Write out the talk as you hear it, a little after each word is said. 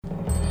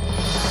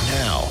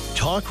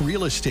Talk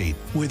Real Estate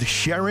with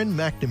Sharon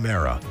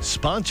McNamara,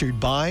 sponsored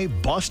by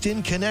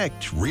Boston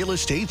Connect Real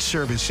Estate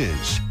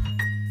Services.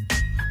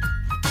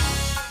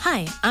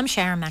 Hi, I'm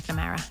Sharon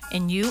McNamara,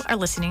 and you are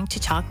listening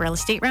to Talk Real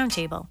Estate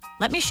Roundtable.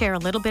 Let me share a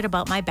little bit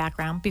about my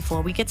background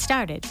before we get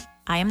started.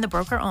 I am the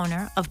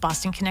broker-owner of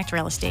Boston Connect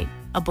Real Estate,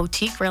 a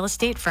boutique real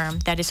estate firm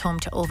that is home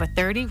to over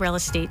 30 real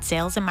estate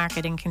sales and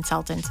marketing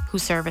consultants who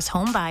service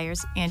home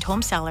buyers and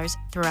home sellers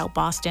throughout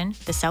Boston,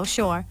 the South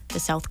Shore,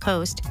 the South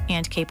Coast,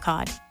 and Cape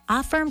Cod.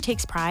 Our firm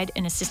takes pride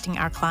in assisting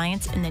our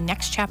clients in the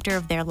next chapter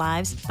of their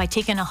lives by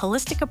taking a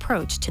holistic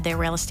approach to their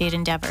real estate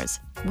endeavors.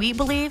 We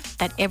believe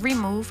that every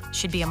move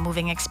should be a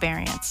moving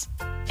experience.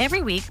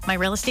 Every week, my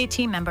real estate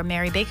team member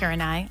Mary Baker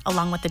and I,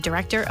 along with the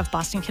director of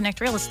Boston Connect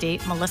Real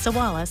Estate, Melissa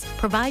Wallace,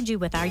 provide you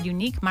with our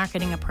unique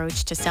marketing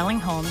approach to selling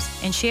homes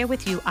and share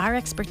with you our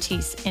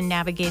expertise in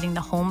navigating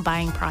the home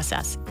buying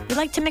process. We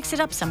like to mix it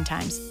up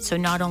sometimes, so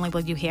not only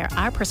will you hear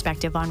our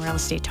perspective on real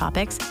estate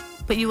topics,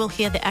 but you will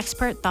hear the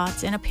expert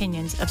thoughts and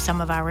opinions of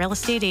some of our real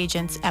estate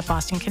agents at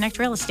Boston Connect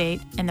Real Estate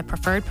and the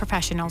preferred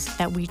professionals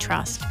that we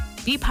trust.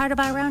 Be part of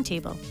our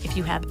roundtable. If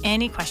you have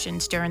any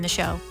questions during the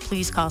show,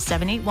 please call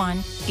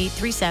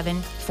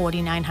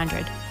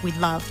 781-837-4900. We'd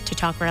love to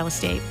talk real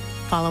estate.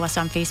 Follow us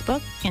on Facebook,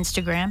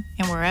 Instagram,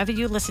 and wherever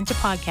you listen to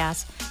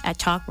podcasts at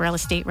Talk Real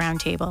Estate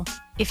Roundtable.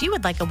 If you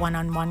would like a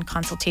one-on-one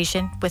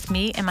consultation with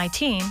me and my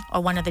team or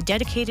one of the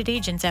dedicated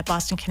agents at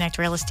Boston Connect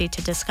Real Estate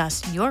to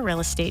discuss your real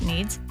estate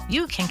needs,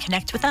 you can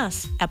connect with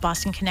us at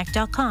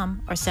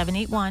bostonconnect.com or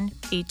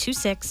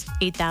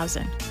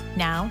 781-826-8000.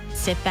 Now,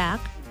 sit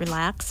back,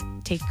 relax,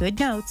 take good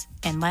notes,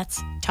 and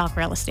let's talk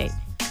real estate.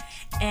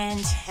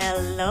 And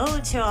hello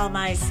to all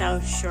my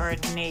South Shore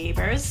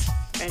neighbors.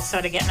 They're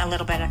sort of getting a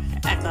little bit of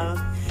echo.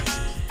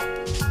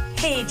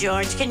 Hey,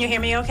 George, can you hear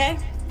me okay?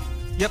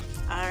 Yep.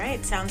 All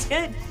right, sounds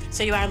good.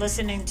 So you are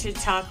listening to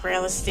Talk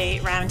Real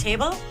Estate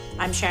Roundtable.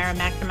 I'm Sharon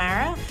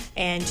McNamara,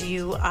 and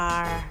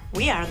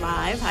we are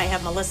live. I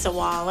have Melissa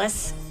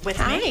Wallace with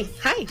me.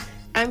 Hi,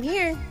 I'm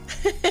here.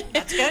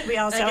 That's good. We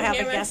also have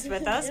a guest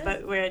with us,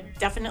 but we're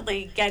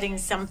definitely getting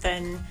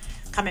something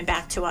coming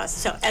back to us.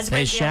 So as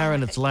Hey,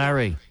 Sharon, it's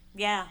Larry.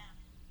 Yeah.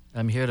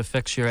 I'm here to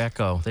fix your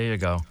echo. There you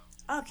go.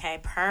 Okay,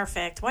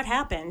 perfect. What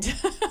happened?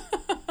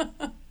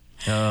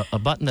 A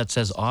button that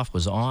says off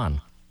was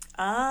on.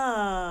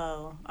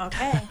 Oh,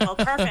 okay. Well,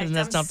 perfect. Isn't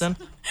that something?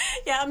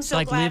 Yeah, I'm It's so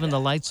like glad. leaving the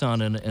lights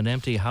on in an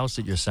empty house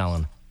that you're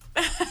selling.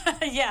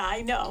 Yeah,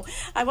 I know.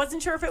 I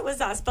wasn't sure if it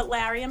was us, but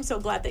Larry, I'm so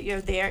glad that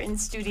you're there in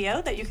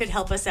studio, that you could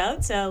help us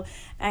out. So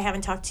I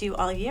haven't talked to you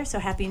all year, so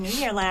Happy New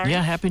Year, Larry.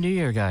 Yeah, Happy New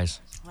Year, guys.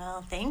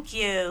 Well, thank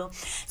you.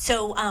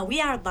 So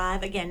we are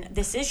live again.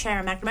 This is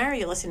Sharon McNamara.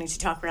 You're listening to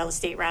Talk Real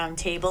Estate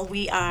Roundtable.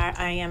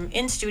 I am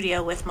in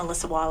studio with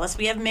Melissa Wallace.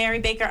 We have Mary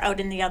Baker out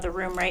in the other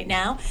room right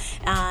now.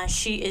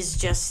 She is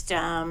just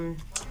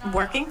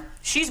working.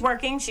 She's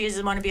working. She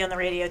doesn't want to be on the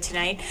radio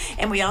tonight.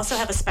 And we also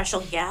have a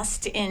special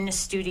guest in the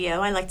studio.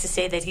 I like to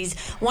say that he's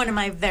one of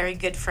my very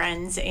good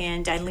friends,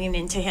 and I lean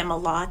into him a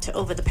lot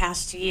over the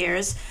past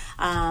years.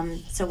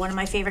 So one of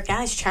my favorite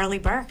guys, Charlie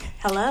Burke.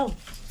 Hello.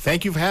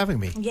 Thank you for having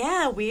me.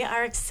 Yeah, we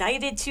are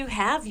excited to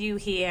have you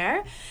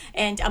here.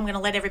 And I'm going to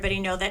let everybody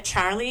know that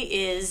Charlie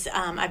is,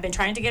 I've been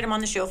trying to get him on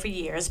the show for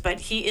years,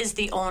 but he is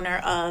the owner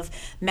of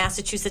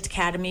Massachusetts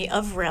Academy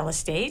of Real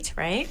Estate,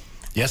 right?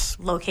 Yes.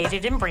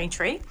 Located in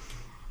Braintree.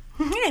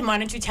 And why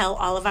don't you tell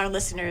all of our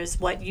listeners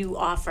what you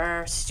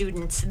offer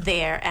students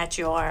there at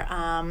your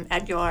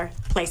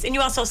place? And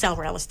you also sell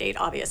real estate,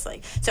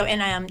 obviously. So,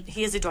 and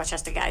he is a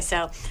Dorchester guy,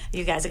 so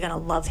you guys are going to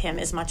love him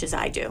as much as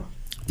I do.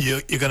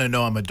 You're going to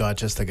know I'm a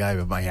Dorchester guy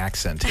with my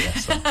accent here.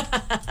 So.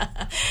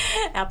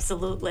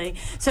 Absolutely.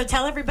 So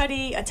tell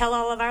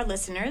all of our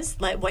listeners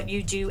what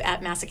you do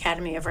at Mass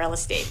Academy of Real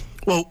Estate.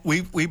 Well,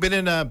 we've been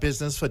in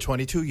business for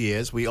 22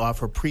 years. We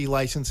offer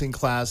pre-licensing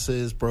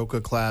classes, broker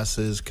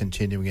classes,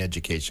 continuing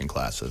education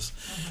classes.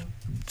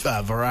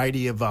 A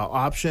variety of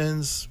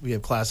options. We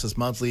have classes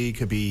monthly. It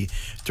could be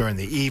during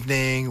the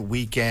evening,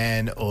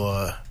 weekend,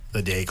 or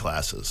the day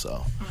classes.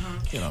 So,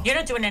 You're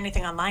not doing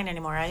anything online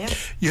anymore, are you?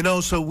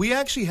 So we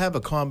actually have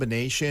a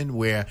combination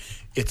where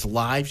it's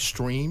live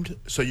streamed,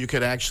 so you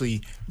could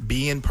actually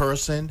be in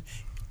person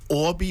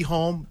or be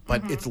home,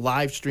 but it's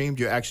live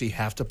streamed. You actually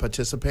have to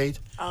participate.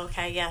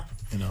 Okay, yeah.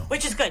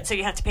 Which is good, so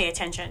you have to pay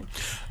attention.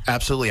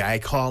 Absolutely. I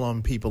call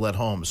them people at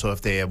home, so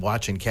if they are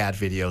watching cat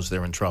videos,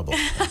 they're in trouble.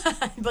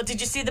 Well, did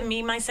you see the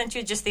meme I sent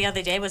you just the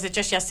other day? Was it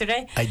just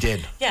yesterday? I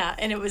did. Yeah,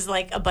 and it was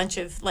like a bunch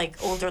of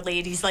like older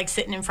ladies like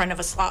sitting in front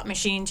of a slot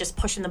machine, just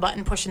pushing the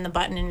button,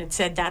 and it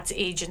said that's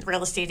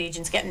real estate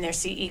agents getting their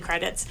CE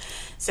credits.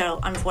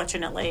 So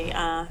unfortunately,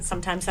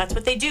 sometimes that's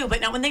what they do.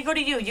 But now when they go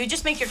to you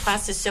just make your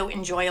classes so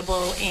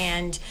enjoyable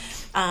and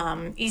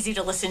easy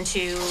to listen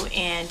to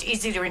and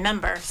easy to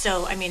remember.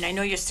 So, I mean, I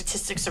know your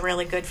statistics are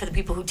really good for the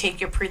people who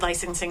take your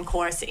pre-licensing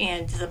course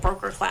and the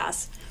broker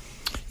class.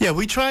 Yeah,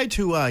 we try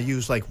to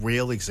use like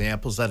real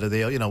examples that are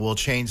there. We'll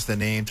change the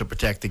name to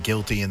protect the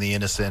guilty and the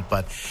innocent.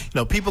 But,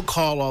 people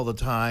call all the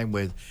time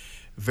with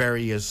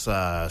various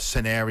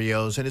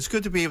scenarios, and it's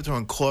good to be able to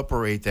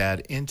incorporate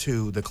that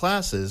into the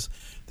classes.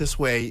 This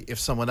way, if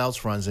someone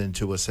else runs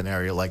into a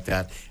scenario like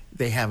that,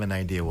 they have an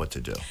idea what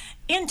to do.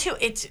 And too,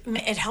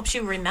 it helps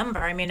you remember.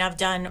 I mean, I've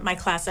done my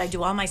class. I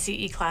do all my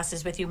CE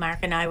classes with you. Mark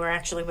and I were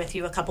actually with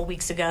you a couple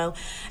weeks ago,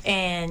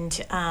 and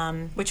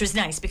which was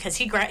nice because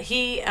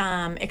he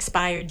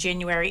expired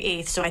January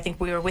 8th. So I think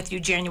we were with you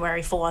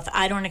January 4th.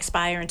 I don't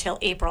expire until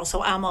April,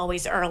 so I'm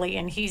always early,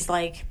 and he's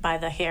like by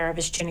the hair of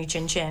his chinny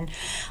chin chin.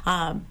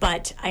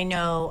 But I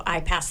know I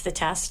passed the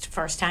test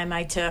first time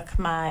I took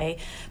my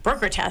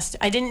broker test.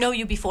 I didn't know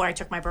you before I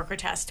took my broker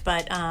test,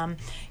 but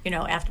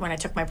after when I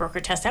took my broker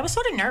test, I was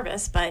sort of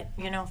nervous, but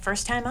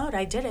first time out,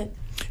 I did it.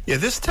 Yeah,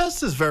 this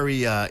test is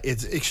very,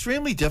 it's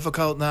extremely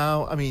difficult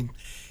now. I mean,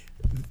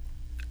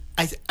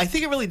 I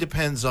think it really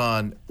depends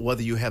on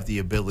whether you have the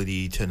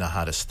ability to know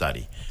how to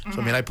study. Mm-hmm.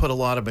 So, I mean, I put a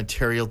lot of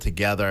material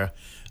together.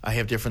 I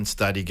have different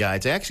study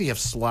guides. I actually have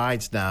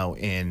slides now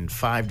in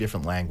 5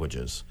 different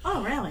languages.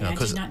 Oh, really? I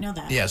did not know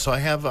that. Yeah, so I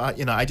have,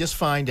 I just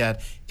find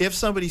that if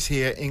somebody's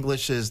here,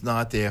 English is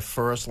not their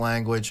first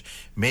language,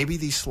 maybe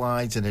these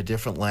slides in a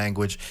different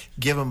language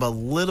give them a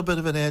little bit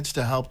of an edge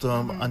to help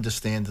them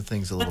understand the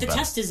things a little better. But the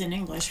test is in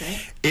English,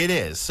 right? It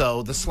is.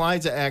 So the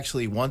slides are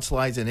actually, one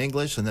slide's in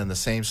English, and then the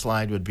same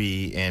slide would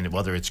be in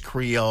whether it's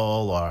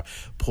Creole or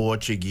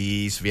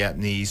Portuguese,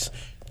 Vietnamese,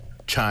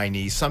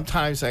 Chinese.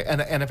 Sometimes,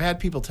 and I've had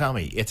people tell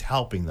me it's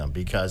helping them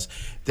because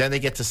then they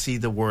get to see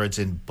the words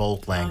in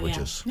both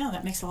languages. Oh, yeah. No,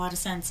 that makes a lot of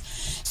sense.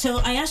 So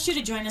I asked you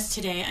to join us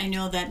today. I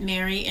know that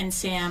Mary and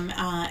Sam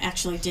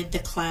actually did the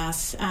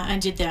class and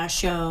did the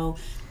show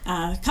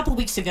a couple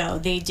weeks ago.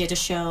 They did a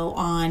show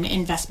on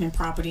investment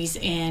properties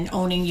and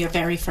owning your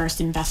very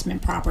first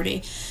investment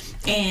property.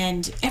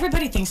 And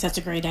everybody thinks that's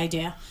a great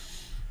idea.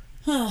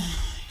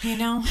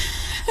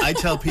 I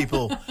tell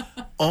people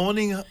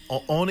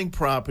owning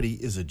property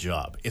is a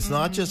job. It's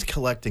not just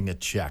collecting a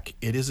check.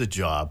 It is a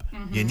job.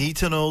 You need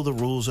to know the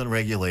rules and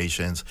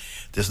regulations.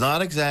 There's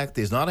not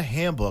a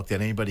handbook that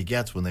anybody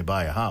gets when they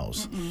buy a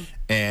house.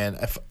 And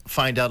I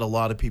find out a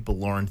lot of people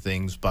learn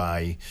things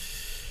by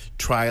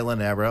trial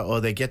and error,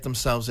 or they get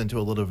themselves into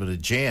a little bit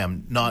of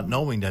jam not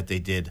knowing that they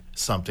did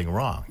something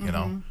wrong, you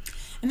know.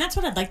 And that's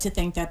what I'd like to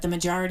think, that the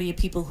majority of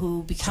people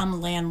who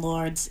become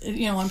landlords,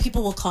 when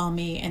people will call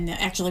me, and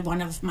actually one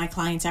of my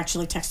clients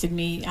actually texted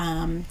me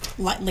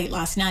late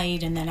last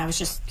night, and then I was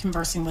just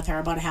conversing with her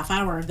about a half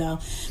hour ago.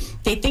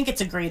 They think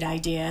it's a great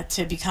idea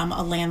to become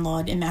a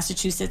landlord in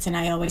Massachusetts, and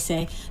I always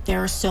say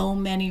there are so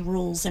many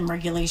rules and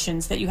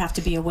regulations that you have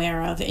to be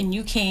aware of. And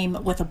you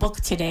came with a book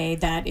today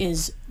that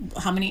is,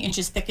 how many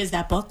inches thick is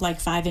that book?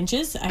 Like 5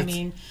 inches?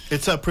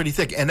 It's pretty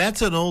thick, and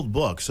that's an old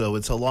book, so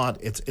it's a lot.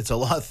 It's a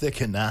lot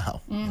thicker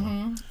now.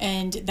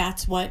 And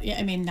that's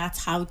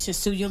that's how to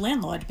sue your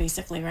landlord,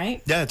 basically,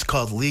 right? Yeah, it's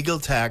called Legal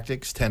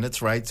Tactics,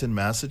 Tenants' Rights in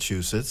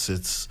Massachusetts.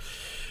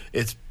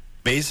 It's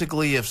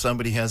basically, if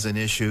somebody has an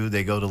issue,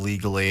 they go to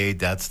legal aid.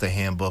 That's the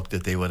handbook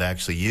that they would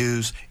actually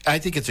use. I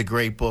think it's a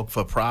great book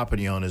for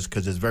property owners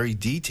because it's very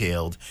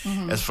detailed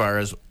as far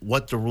as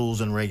what the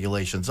rules and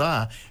regulations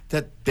are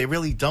that they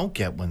really don't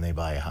get when they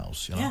buy a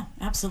house. Yeah,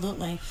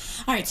 absolutely.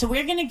 All right, so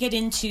we're going to get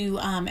into,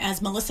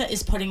 as Melissa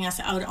is putting us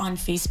out on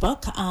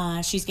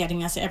Facebook, she's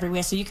getting us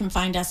everywhere, so you can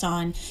find us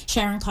on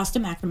Sharon Costa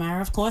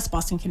McNamara, of course,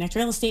 Boston Connect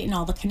Real Estate, and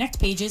all the Connect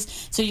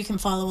pages, so you can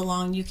follow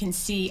along. You can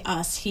see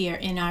us here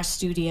in our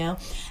studio,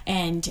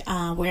 and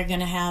we're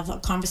going to have a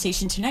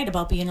conversation tonight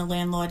about being a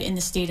landlord in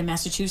the state of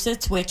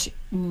Massachusetts, which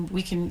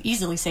we can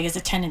easily say is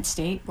a tenant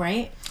state,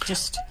 right?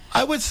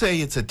 I would say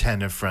it's a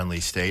tenant-friendly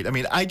state. I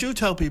mean, I do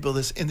tell people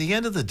this. In the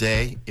end of the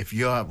day, if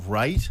you're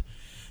right,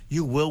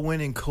 you will win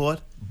in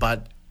court,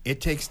 but it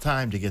takes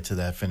time to get to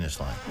that finish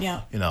line.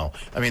 Yeah.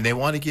 I mean, they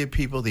want to give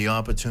people the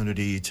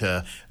opportunity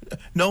to.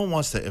 No one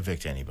wants to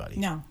evict anybody.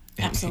 No,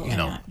 absolutely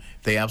not.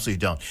 They absolutely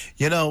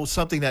don't.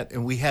 Something that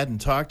we hadn't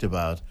talked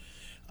about,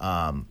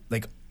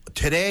 like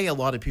today, a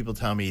lot of people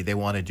tell me they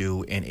want to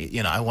do,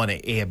 I want to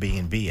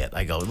Airbnb it.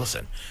 I go,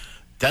 listen,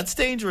 that's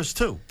dangerous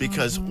too,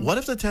 because what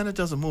if the tenant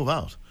doesn't move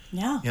out?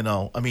 Yeah.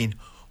 I mean,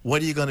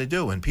 what are you going to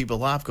do? And people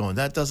laugh going,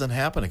 that doesn't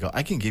happen. I go,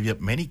 I can give you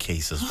many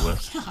cases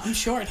with. Yeah, I'm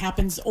sure it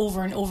happens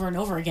over and over and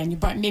over again. You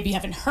maybe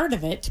haven't heard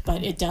of it,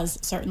 but it does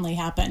certainly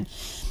happen.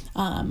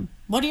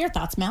 What are your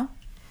thoughts, Mel?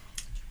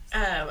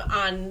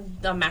 On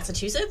the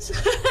Massachusetts?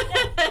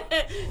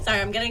 Sorry,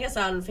 I'm getting us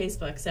on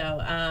Facebook.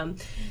 So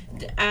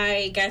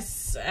I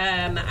guess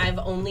I've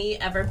only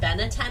ever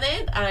been a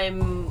tenant.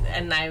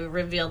 And I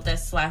revealed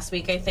this last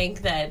week, I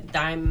think, that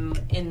I'm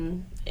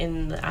in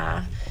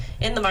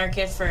the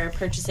market for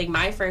purchasing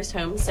my first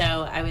home. So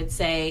I would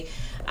say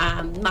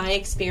my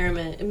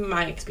experience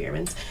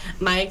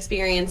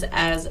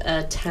as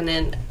a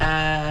tenant,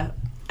 I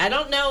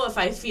don't know if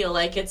I feel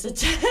like it's a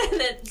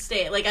tenant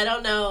state. Like, I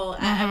don't know.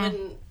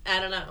 I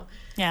don't know.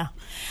 Yeah.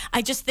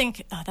 I just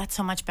think, that's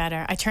so much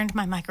better. I turned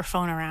my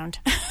microphone around.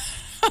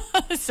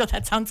 So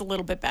that sounds a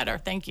little bit better.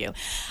 Thank you.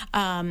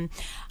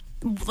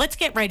 let's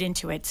get right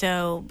into it.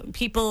 So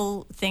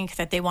people think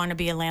that they want to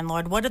be a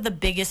landlord. What are the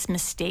biggest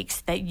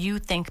mistakes that you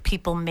think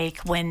people make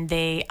when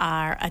they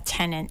are a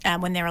tenant,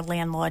 when they're a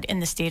landlord in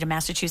the state of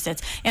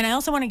Massachusetts? And I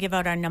also want to give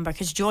out our number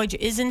because George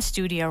is in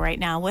studio right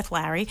now with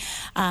Larry,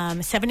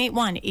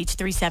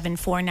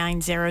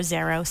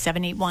 781-837-4900,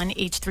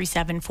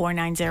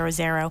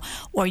 781-837-4900,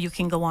 or you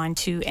can go on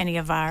to any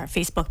of our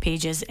Facebook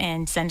pages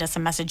and send us a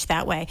message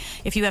that way.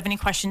 If you have any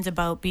questions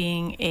about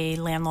being a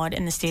landlord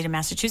in the state of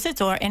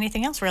Massachusetts or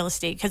anything else real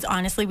estate, because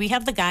honestly, we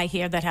have the guy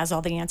here that has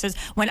all the answers.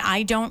 When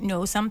I don't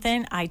know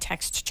something, I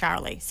text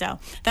Charlie. So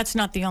that's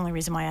not the only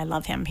reason why I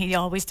love him. He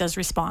always does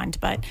respond.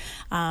 But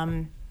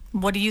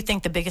what do you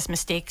think the biggest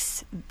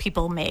mistakes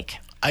people make?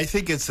 I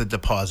think it's the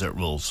deposit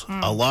rules.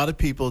 A lot of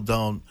people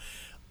don't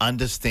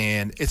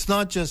understand. It's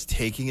not just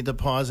taking a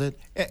deposit.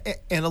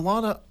 And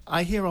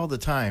I hear all the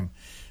time,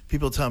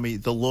 people tell me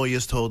the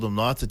lawyers told them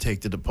not to take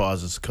the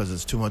deposits because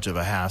it's too much of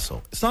a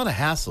hassle. It's not a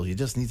hassle. You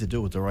just need to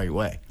do it the right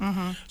way.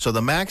 So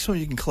the maximum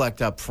you can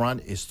collect up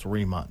front is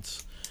 3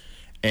 months.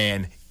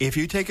 And if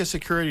you take a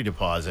security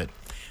deposit,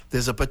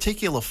 there's a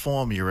particular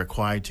form you're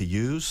required to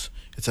use.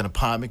 It's an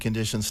apartment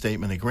condition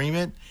statement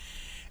agreement.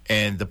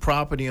 And the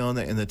property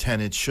owner and the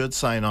tenant should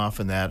sign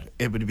off on that.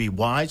 It would be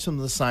wise for them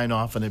to sign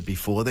off on it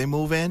before they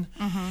move in.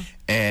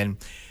 And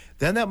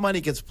then that money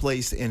gets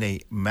placed in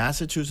a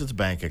Massachusetts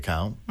bank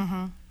account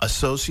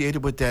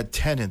associated with that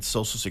tenant's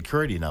Social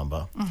Security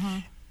number.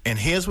 And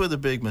here's where the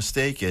big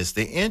mistake is.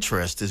 The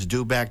interest is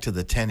due back to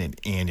the tenant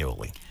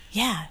annually.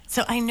 Yeah.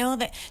 So I know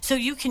that. So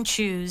you can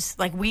choose,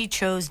 like we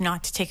chose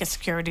not to take a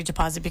security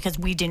deposit because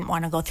we didn't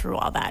want to go through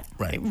all that.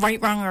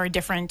 Right, wrong, or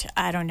indifferent,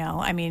 I don't know.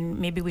 I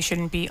mean, maybe we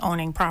shouldn't be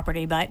owning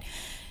property, but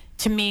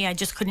to me, I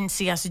just couldn't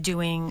see us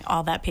doing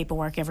all that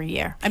paperwork every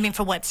year. I mean,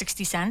 for what,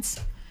 60 cents?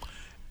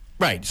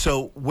 Right.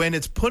 So when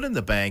it's put in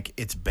the bank,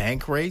 it's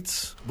bank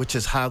rates, which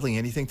is hardly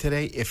anything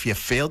today. If you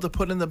failed to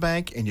put in the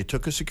bank and you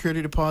took a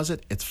security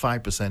deposit, it's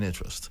 5%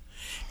 interest.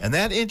 And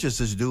that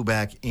interest is due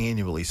back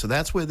annually. So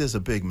that's where there's a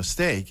big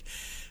mistake.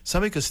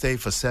 Somebody could stay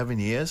for 7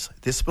 years.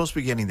 They're supposed to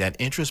be getting that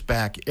interest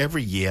back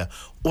every year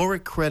or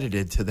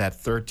accredited to that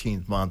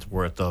 13th month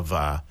worth of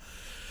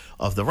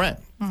the rent.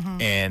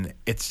 And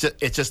it's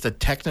just a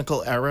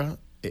technical error.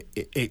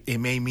 It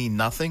may mean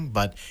nothing,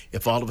 but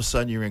if all of a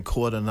sudden you're in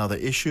court on another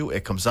issue,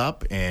 it comes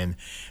up and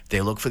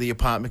they look for the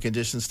apartment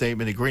condition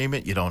statement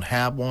agreement. You don't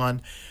have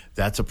one.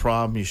 That's a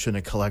problem. You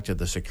shouldn't have collected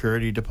the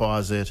security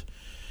deposit.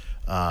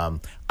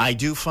 I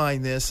do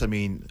find this. I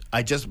mean,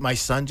 my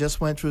son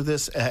just went through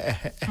this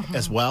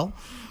as well,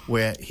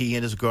 where he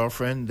and his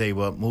girlfriend, they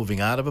were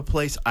moving out of a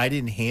place. I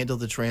didn't handle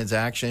the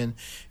transaction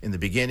in the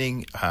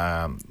beginning.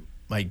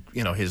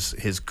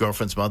 His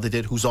girlfriend's mother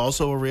did, who's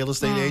also a real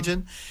estate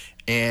agent.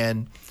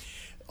 And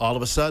all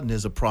of a sudden,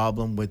 there's a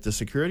problem with the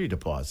security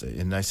deposit.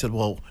 And I said,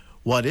 well,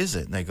 what is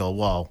it? And they go,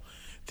 well,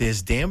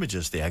 there's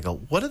damages there. I go,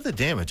 what are the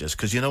damages?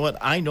 Because you know what?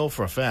 I know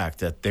for a fact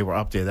that they were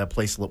up there. That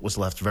place was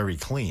left very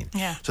clean.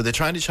 Yeah. So they're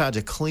trying to charge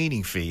a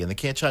cleaning fee, and they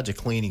can't charge a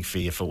cleaning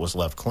fee if it was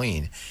left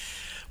clean.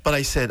 But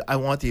I said, I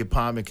want the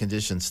apartment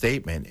condition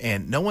statement,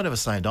 and no one ever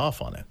signed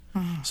off on it.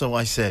 So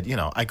I said,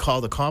 I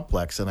called the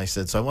complex, and I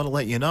said, so I want to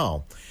let you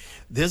know,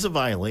 there's a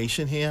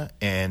violation here,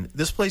 and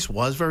this place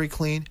was very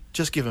clean.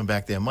 Just give them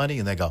back their money.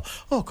 And they go,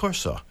 oh, of course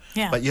so.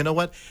 Yeah. But you know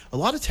what? A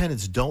lot of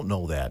tenants don't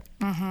know that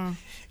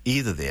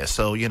either there.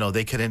 So,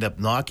 they could end up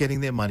not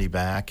getting their money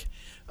back.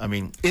 I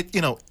mean,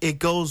 it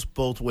goes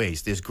both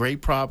ways. There's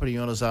great property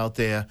owners out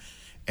there,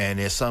 and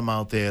there's some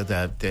out there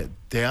that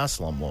they are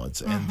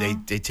slumlords, and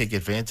they take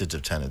advantage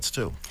of tenants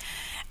too.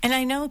 And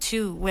I know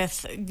too,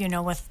 with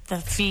the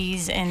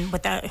fees and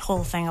with that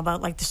whole thing about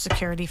like the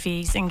security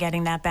fees and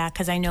getting that back,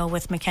 because I know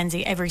with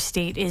Mackenzie, every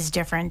state is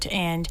different.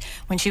 And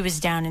when she was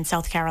down in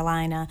South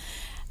Carolina,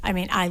 I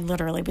mean, I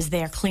literally was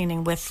there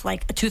cleaning with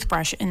like a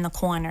toothbrush in the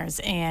corners,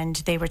 and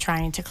they were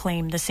trying to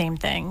claim the same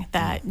thing,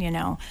 that,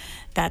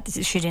 that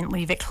she didn't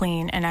leave it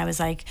clean. And I was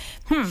like,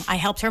 I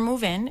helped her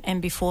move in.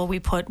 And before we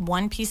put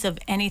one piece of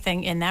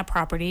anything in that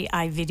property,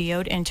 I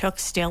videoed and took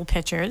still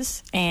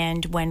pictures.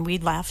 And when we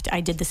left, I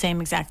did the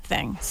same exact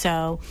thing.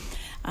 So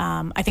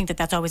I think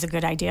that's always a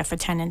good idea for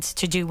tenants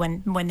to do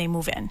when they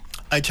move in.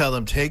 I tell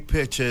them, take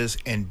pictures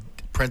and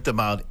print them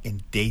out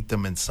and date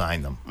them and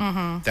sign them.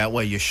 That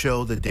way you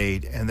show the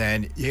date, and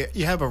then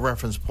you have a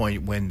reference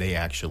point when they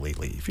actually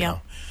leave. Yeah,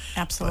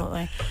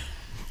 absolutely.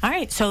 All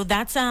right, so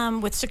that's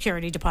with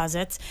security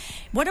deposits.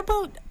 What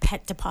about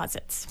pet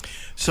deposits?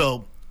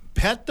 So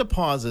pet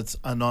deposits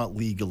are not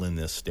legal in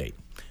this state.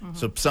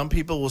 So some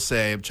people will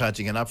say, I'm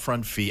charging an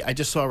upfront fee. I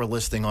just saw a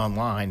listing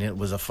online. It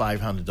was a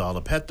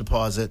 $500 pet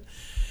deposit,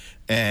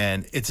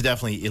 and it's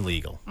definitely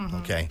illegal,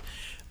 okay?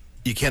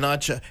 You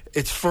cannot.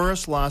 It's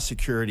first loss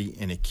security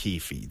and a key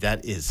fee.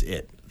 That is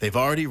it. They've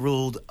already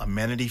ruled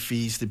amenity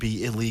fees to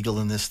be illegal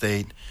in this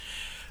state.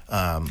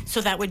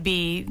 So that would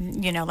be,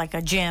 like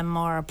a gym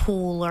or a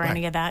pool or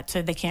any of that.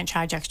 So they can't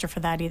charge extra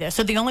for that either.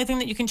 So the only thing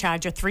that you can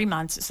charge are 3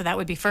 months. So that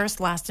would be first,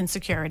 last, and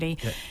security.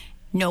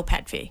 no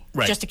pet fee,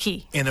 Right. just a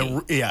key.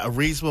 And fee. a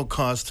reasonable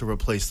cost to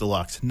replace the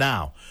locks.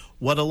 Now,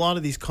 what a lot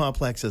of these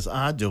complexes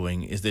are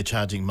doing is they're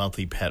charging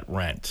monthly pet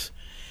rent.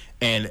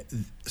 And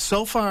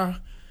so far,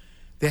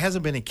 there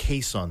hasn't been a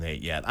case on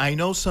that yet. I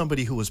know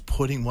somebody who was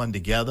putting one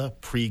together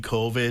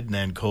pre-COVID, and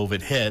then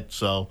COVID hit,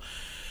 so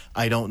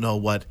I don't know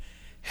what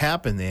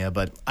happened there.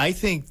 But I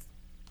think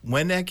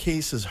when that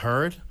case is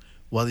heard,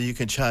 whether you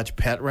can charge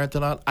pet rent or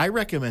not, I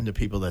recommend to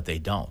people that they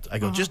don't. I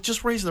go,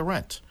 just raise the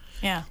rent.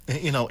 Yeah.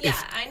 You know, Yeah,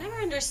 I never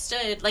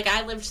understood. Like,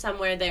 I lived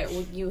somewhere that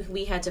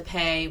we had to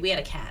pay. We had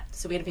a cat,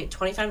 so we had to pay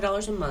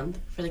 $25 a month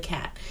for the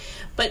cat.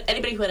 But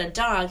anybody who had a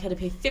dog had to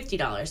pay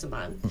 $50 a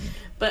month.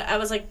 But I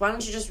was like, why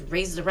don't you just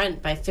raise the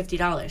rent by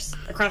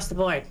 $50 across the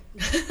board?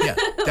 Yeah,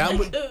 that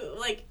would.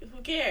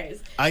 Who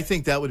cares? I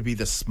think that would be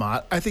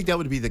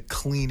the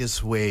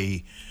cleanest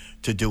way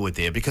to do it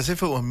there. Because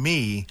if it were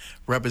me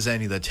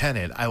representing the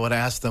tenant, I would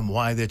ask them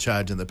why they're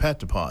charging the pet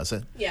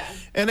deposit. Yeah.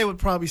 And they would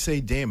probably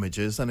say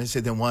damages. And I say,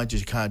 then why don't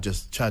you can't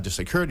just charge a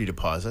security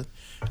deposit?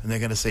 And they're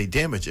going to say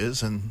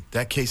damages, and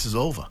that case is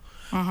over.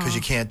 Because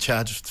you can't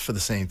charge for the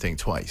same thing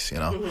twice, you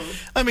know?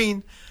 I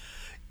mean,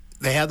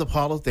 they have a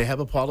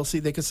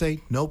policy. They could say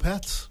no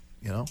pets,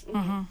 you know?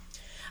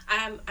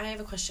 I have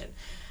a question.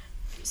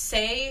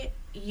 Say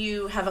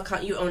you have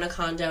you own a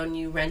condo and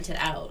you rent it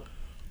out.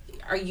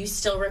 Are you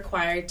still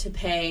required to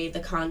pay the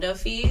condo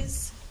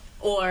fees,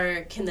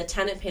 or can the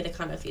tenant pay the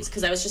condo fees?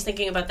 Because I was just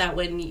thinking about that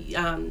when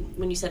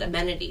you said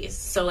amenities.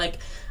 So, like,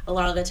 a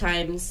lot of the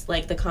times,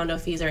 like, the condo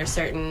fees are a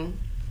certain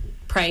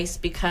price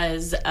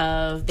because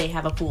of they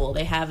have a pool,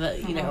 they have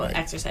a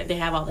exercise, they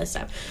have all this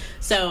stuff.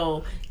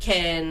 So,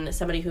 can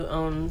somebody who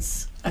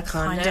owns a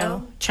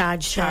condo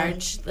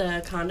charge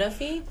the condo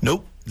fee?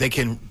 Nope. They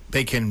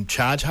can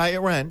charge higher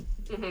rent,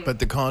 but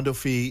the condo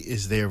fee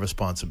is their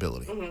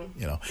responsibility.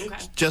 You know,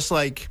 just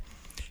like,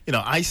 you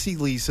know, I see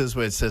leases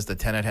where it says the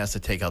tenant has to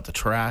take out the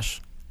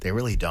trash. They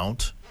really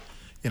don't.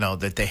 You know,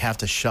 that they have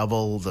to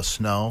shovel the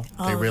snow.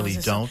 They really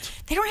don't.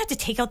 They don't have to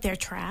take out their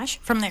trash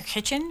from their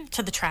kitchen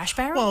to the trash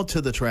barrel? Well,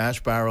 to the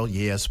trash barrel,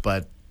 yes,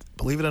 but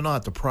believe it or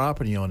not, the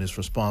property owner is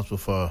responsible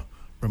for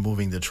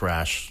removing the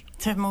trash.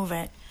 To move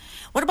it.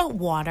 What about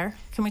water?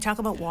 Can we talk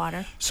about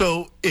water?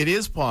 So it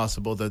is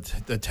possible that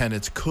the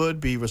tenants could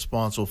be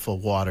responsible for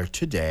water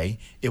today.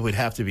 It would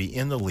have to be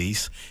in the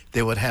lease.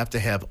 They would have to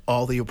have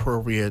all the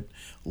appropriate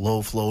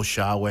low-flow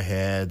shower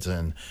heads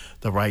and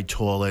the right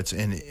toilets.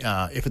 And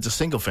if it's a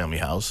single-family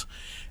house,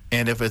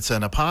 and if it's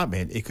an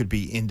apartment, it could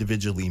be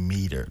individually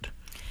metered.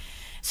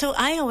 So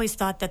I always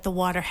thought that the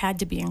water had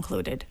to be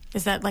included.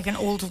 Is that like an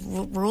old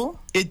rule?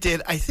 It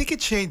did. I think it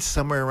changed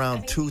somewhere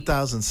around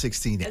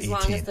 2016 to 18. As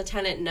long as the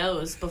tenant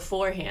knows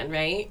beforehand,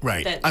 right?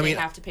 Right. That they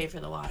have to pay for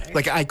the water.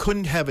 Like, I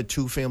couldn't have a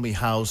two-family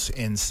house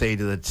and say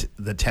to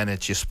the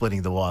tenants, you're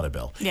splitting the water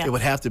bill. Yeah. It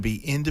would have to be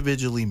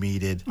individually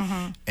metered,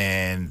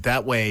 and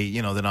that way,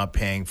 you know, they're not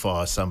paying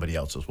for somebody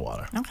else's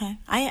water. Okay.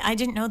 I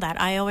didn't know that.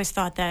 I always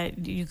thought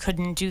that you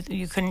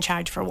couldn't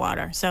charge for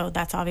water. So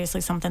that's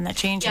obviously something that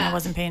changed, and I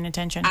wasn't paying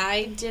attention.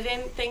 I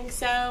didn't think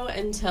so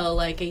until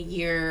like a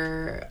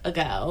year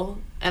ago,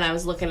 and I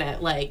was looking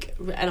at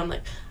and I'm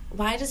like,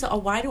 why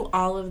do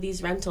all of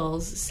these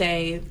rentals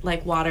say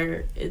like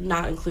water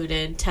not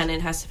included,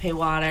 tenant has to pay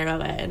water,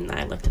 and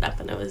I looked it up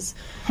and it was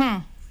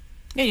Yeah,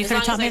 you could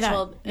have taught me that.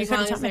 You could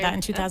have taught me that in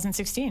they're-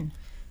 2016.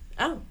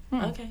 Oh,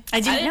 okay. I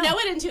didn't know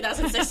it in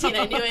 2016.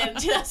 I knew it in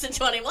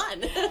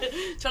 2021,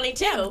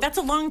 22. Yeah, that's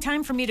a long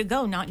time for me to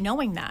go not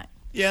knowing that.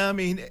 Yeah, I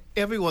mean,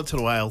 every once in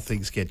a while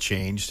things get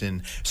changed,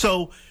 and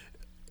so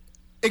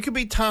it could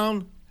be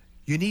town.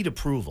 You need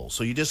approval,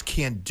 so you just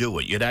can't do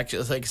it. You'd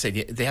actually, like I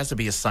said, there has to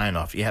be a sign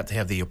off. You have to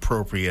have the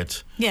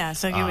appropriate. Yeah,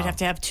 so you would have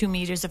to have 2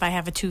 meters if I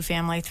have a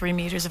 2-family, 3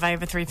 meters if I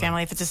have a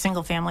 3-family. If it's a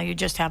single family, you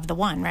just have the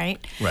one,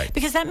 right? Right.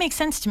 Because that makes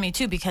sense to me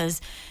too.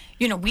 Because,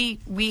 you know,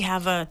 we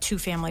have a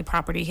 2-family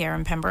property here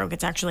in Pembroke.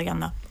 It's actually on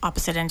the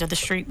opposite end of the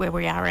street where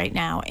we are right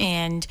now,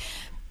 and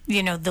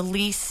you know, the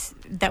lease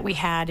that we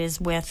had is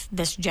with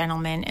this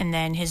gentleman, and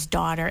then his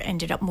daughter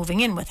ended up moving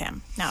in with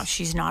him. Now,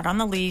 she's not on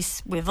the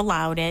lease. We've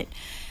allowed it.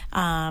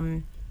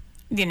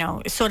 You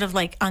know, sort of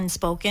like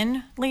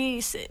unspoken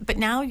lease. But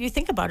now you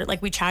think about it,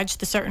 like we charged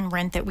the certain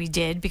rent that we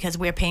did because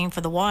we're paying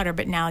for the water,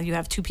 but now you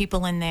have 2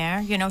 people in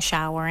there, you know,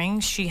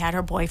 showering. She had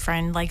her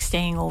boyfriend like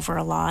staying over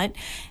a lot.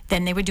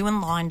 Then they were doing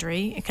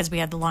laundry because we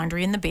had the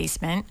laundry in the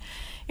basement.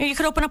 You know, you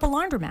could open up a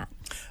laundromat.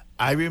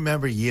 I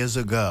remember years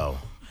ago,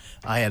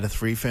 I had a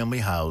 3-family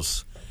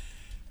house,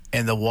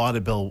 and the water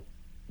bill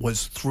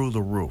was through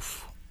the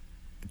roof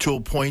to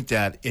a point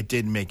that it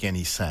didn't make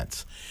any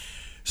sense.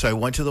 So I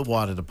went to the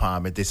water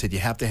department. They said, you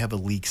have to have a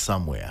leak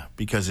somewhere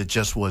because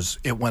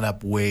it went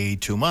up way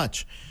too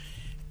much.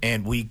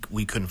 And we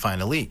couldn't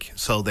find a leak.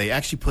 So they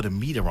actually put a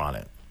meter on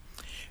it.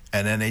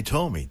 And then they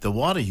told me the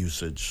water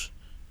usage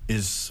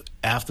is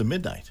after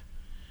midnight.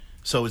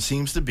 So it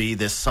seems to be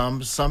there's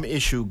some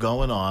issue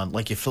going on,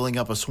 like you're filling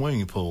up a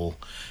swimming pool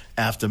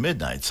after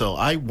midnight. So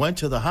I went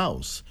to the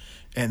house,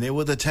 and there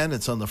were the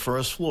tenants on the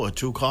first floor,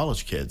 2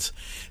 college kids.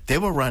 They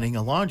were running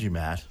a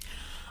laundromat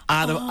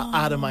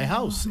out of my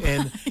house.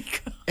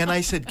 And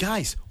I said,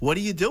 guys, what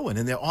are you doing?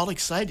 And they're all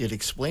excited,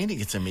 explaining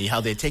it to me, how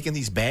they're taking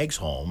these bags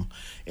home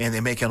and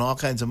they're making all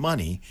kinds of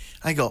money.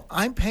 I go,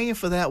 I'm paying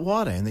for that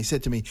water. And they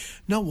said to me,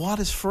 no,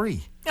 water's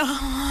free.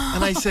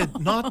 And I said,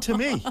 not to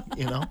me,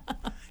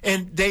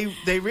 And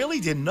they really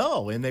didn't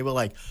know. And they were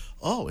like,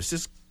 oh, is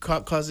this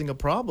causing a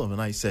problem?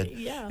 And I said,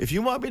 if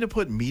you want me to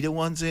put meter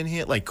ones in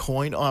here, like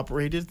coin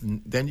operated,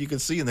 then you can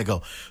see. And they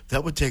go,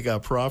 that would take our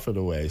profit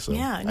away. So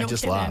I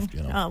just laughed.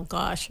 Oh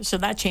gosh, so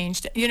that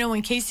changed.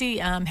 When Casey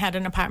had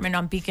an apartment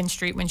on Beacon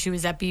Street when she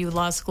was at BU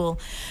Law School,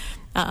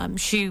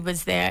 she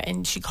was there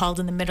and she called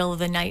in the middle of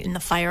the night and the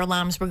fire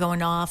alarms were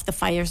going off. The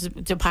fire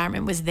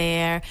department was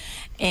there,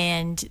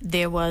 and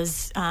there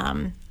was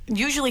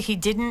usually he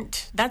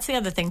didn't. That's the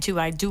other thing too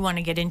I do want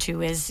to get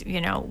into is,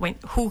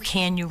 who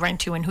can you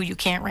rent to and who you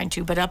can't rent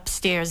to. But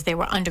upstairs there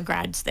were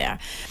undergrads there,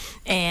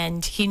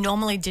 and he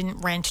normally didn't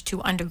rent to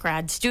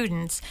undergrad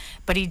students,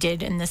 but he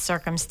did in this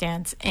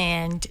circumstance.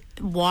 And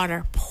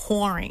water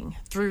pouring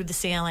through the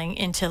ceiling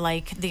into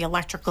like the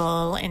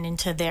electrical and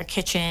into their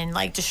kitchen,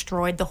 like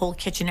destroyed the whole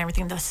kitchen,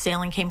 everything. The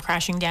ceiling came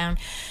crashing down.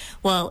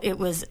 Well, it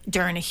was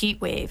during a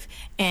heat wave,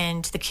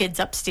 and the kids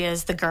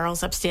upstairs, the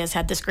girls upstairs,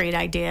 had this great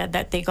idea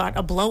that they got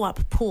a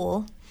blow-up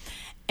pool,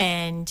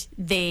 and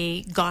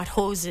they got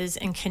hoses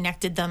and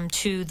connected them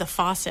to the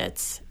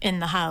faucets in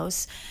the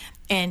house,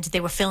 and they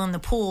were filling the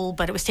pool,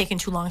 but it was taking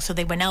too long, so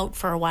they went out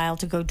for a while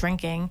to go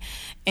drinking,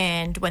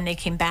 and when they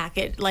came back,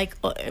 it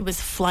was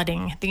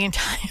flooding the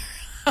entire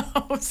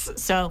house.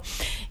 So,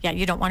 yeah,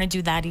 you don't want to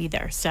do that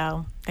either.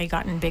 So they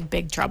got in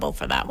big trouble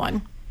for that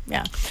one.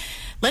 Yeah.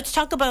 Let's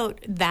talk about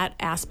that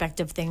aspect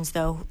of things,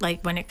 though,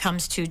 like when it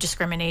comes to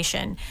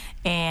discrimination.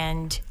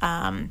 And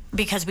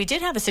because we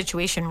did have a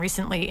situation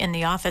recently in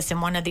the office,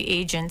 and one of the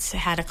agents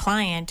had a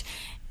client,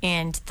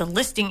 and the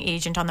listing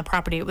agent on the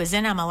property, it was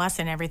in MLS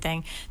and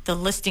everything, the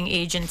listing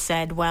agent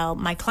said, well,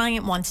 my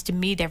client wants to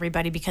meet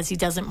everybody because he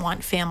doesn't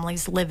want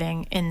families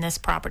living in this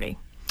property.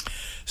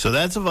 So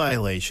that's a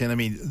violation. I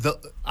mean,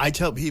 I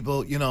tell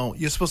people,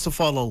 you're supposed to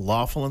follow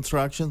lawful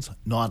instructions,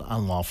 not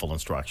unlawful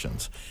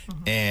instructions.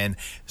 Mm-hmm. And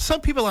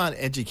some people aren't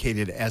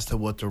educated as to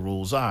what the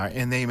rules are,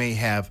 and they may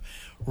have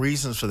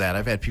reasons for that.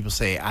 I've had people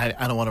say, I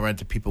don't want to rent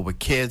to people with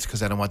kids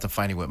because I don't want them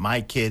fighting with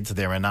my kids.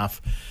 They're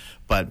enough.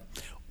 But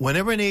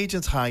whenever an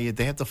agent's hired,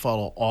 they have to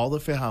follow all the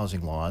fair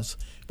housing laws.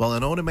 While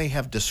an owner may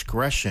have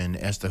discretion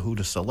as to who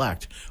to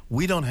select,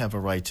 we don't have a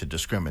right to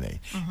discriminate.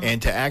 Mm-hmm.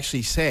 And to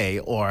actually say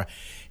or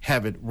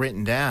have it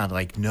written down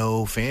like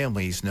no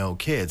families, no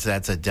kids,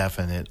 that's a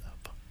definite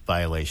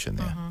violation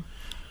there.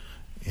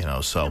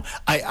 Mm-hmm. So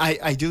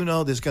I do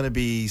know there's going to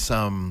be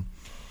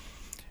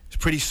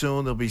pretty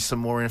soon there'll be some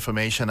more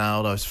information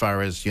out as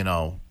far as,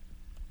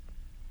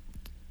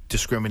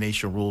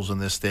 discrimination rules in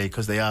this state,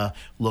 because they are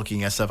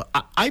looking at stuff.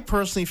 I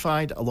personally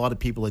find a lot of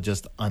people are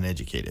just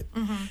uneducated.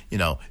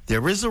 Mm-hmm.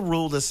 There is a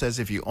rule that says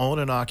if you own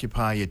and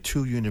occupy a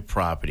 2-unit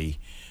property,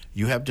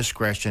 you have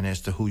discretion as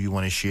to who you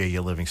want to share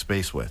your living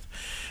space with.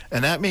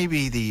 And that may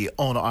be the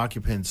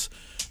owner-occupant's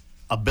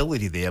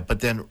ability there, but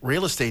then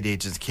real estate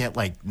agents can't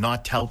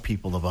not tell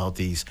people about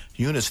these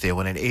units there.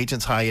 When an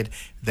agent's hired,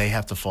 they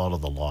have to follow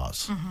the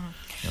laws. Mm-hmm.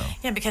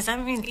 Yeah, because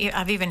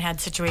I've even had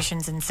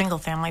situations in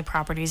single-family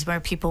properties where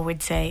people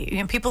would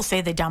say, people say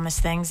the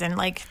dumbest things, and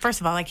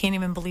first of all, I can't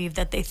even believe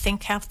that they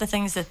think half the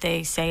things that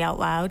they say out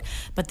loud,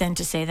 but then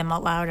to say them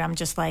out loud, I'm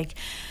just like,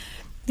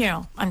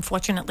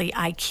 unfortunately,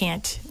 I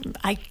can't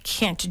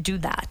do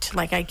that.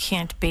 I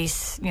can't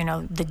base,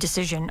 the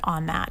decision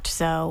on that.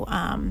 So,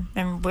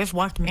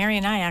 and Mary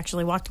and I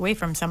actually walked away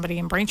from somebody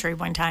in Braintree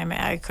one time.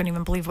 I couldn't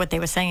even believe what they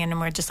were saying. And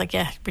we're just like,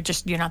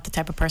 you're not the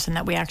type of person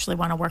that we actually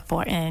want to work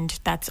for. And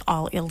that's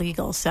all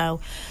illegal. So,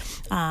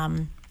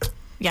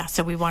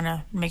 so we want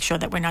to make sure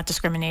that we're not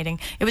discriminating.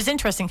 It was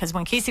interesting because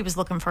when Casey was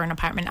looking for an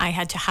apartment, I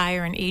had to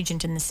hire an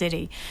agent in the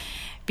city,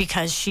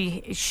 because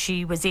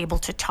she was able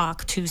to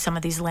talk to some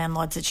of these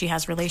landlords that she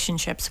has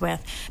relationships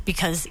with,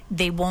 because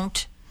a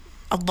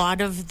lot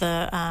of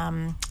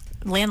the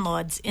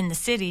landlords in the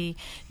city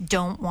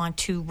don't want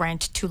to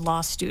rent to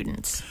law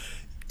students.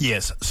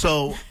 Yes.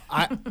 So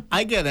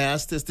I get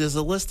asked this. There's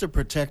a list of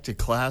protected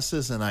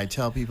classes, and I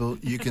tell people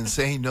you can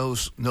say no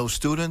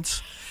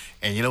students.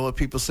 And you know what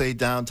people say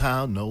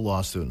downtown? No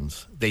law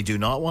students. They do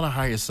not want to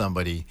hire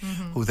somebody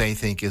who they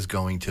think is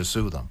going to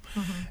sue them.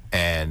 Mm-hmm.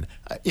 And,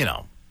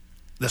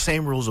 the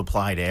same rules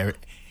apply to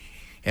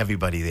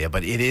everybody there.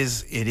 But it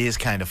is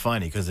kind of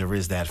funny because there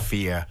is that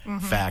fear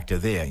factor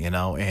there,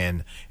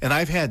 And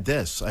I've had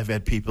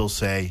people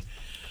say,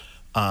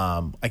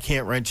 I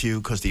can't rent you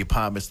because the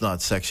apartment's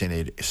not Section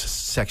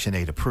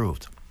 8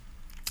 approved.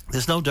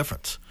 There's no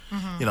difference.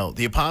 Mm-hmm.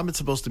 The apartment's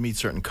supposed to meet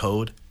certain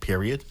code,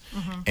 period.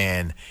 Mm-hmm.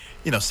 And,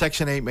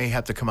 Section 8 may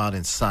have to come out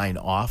and sign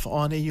off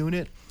on a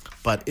unit,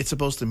 but it's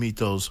supposed to meet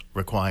those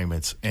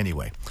requirements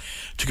anyway.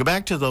 To go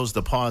back to those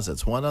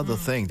deposits, one other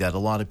thing that a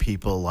lot of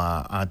people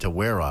aren't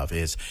aware of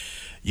is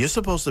you're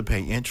supposed to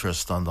pay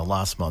interest on the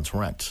last month's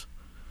rent.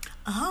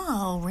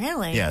 Oh,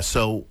 really? Yeah,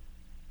 so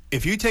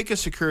if you take a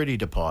security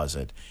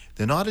deposit,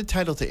 they're not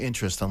entitled to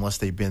interest unless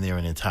they've been there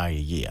an entire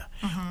year.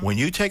 When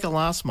you take a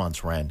last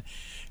month's rent,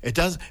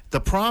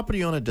 the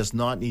property owner does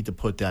not need to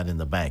put that in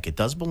the bank. It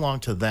does belong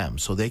to them,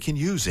 so they can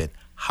use it.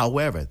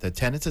 However, the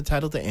tenant's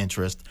entitled to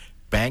interest.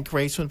 Bank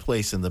rates when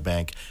placed in the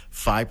bank,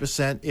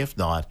 5% if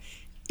not.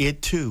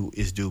 It too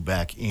is due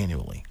back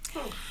annually.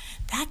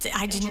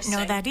 I didn't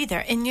know that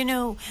either. And,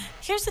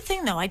 here's the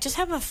thing, though. I just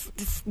have a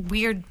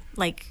weird,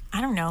 I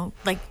don't know,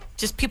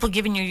 just people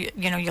giving you,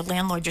 your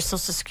landlord your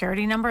social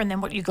security number, and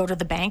then you go to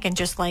the bank and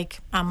just,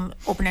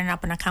 opening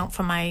up an account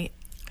for my...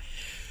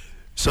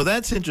 So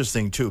that's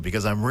interesting, too,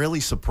 because I'm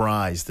really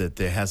surprised that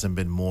there hasn't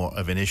been more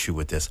of an issue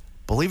with this.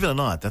 Believe it or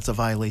not, that's a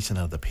violation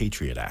of the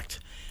Patriot Act.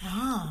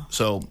 Oh.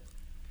 So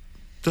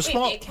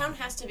the account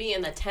has to be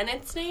in the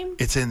tenant's name?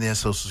 It's in their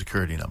social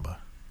security number.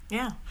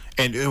 Yeah.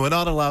 And we're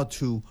not allowed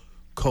to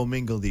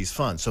commingle these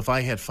funds. So if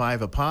I had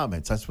 5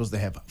 apartments, I'm supposed to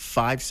have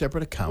 5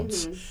 separate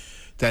accounts.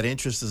 That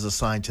interest is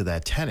assigned to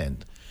that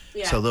tenant.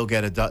 Yeah. So they'll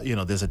get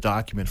there's a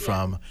document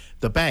from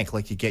the bank,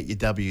 like you get your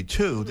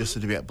W-2. This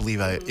is, I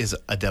believe, is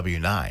a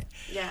W-9.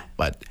 Yeah.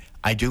 But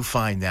I do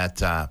find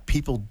that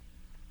people,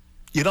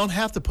 you don't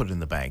have to put it in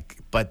the bank,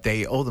 but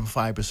they owe them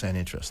 5%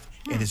 interest,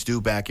 and it's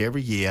due back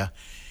every year.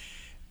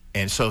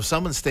 And so if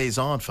someone stays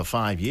on for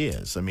 5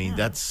 years,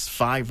 that's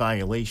 5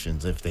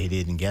 violations if they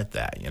didn't get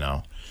that,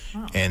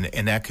 Oh.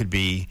 And that could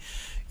be,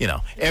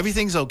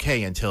 everything's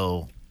okay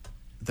until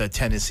the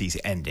tenancy's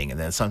ending. And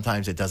then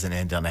sometimes it doesn't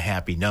end on a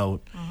happy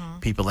note.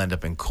 People end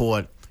up in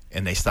court,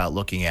 and they start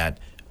looking at,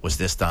 was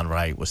this done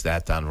right? Was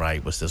that done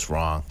right? Was this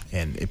wrong?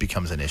 And it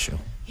becomes an issue.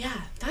 Yeah,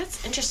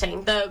 that's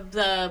interesting.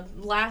 The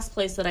last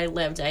place that I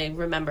lived, I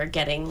remember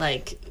getting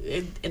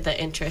the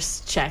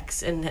interest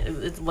checks, and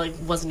it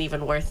wasn't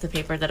even worth the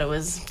paper that it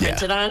was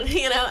printed on, And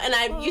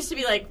I used to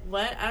be like,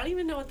 "What? I don't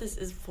even know what this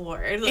is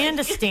for." And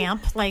a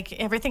stamp, like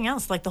everything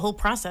else, like the whole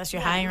process.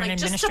 You're hiring an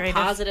administrative. Just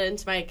deposit it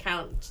into my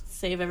account,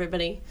 save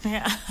everybody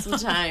some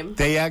time.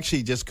 They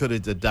actually just could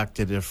have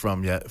deducted it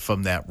from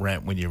that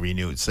rent when you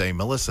renewed. Say,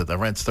 Melissa, the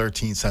rent's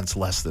 13 cents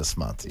less this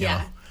month. You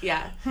know?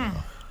 Yeah.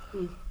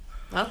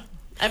 Well.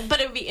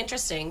 But it would be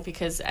interesting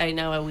because I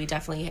know we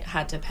definitely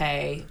had to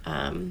pay.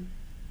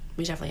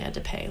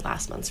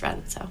 Last month's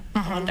rent. So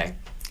I wonder.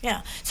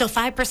 Yeah. So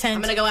 5%.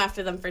 I'm gonna go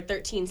after them for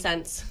 13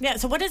 cents. Yeah.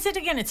 So what is it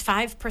again? It's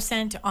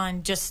 5%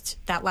 on just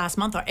that last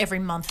month, or every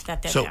month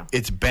that they're there. So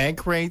it's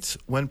bank rates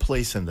when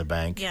placed in the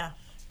bank. Yeah.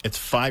 It's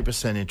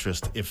 5%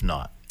 interest if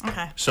not.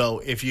 Okay. So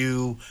if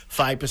you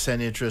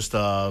 5% interest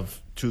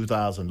of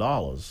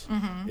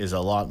 $2,000 is a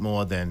lot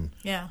more than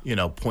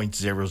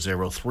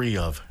 0.003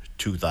 of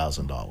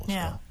 $2,000.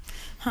 Yeah.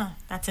 Huh.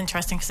 That's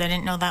interesting because I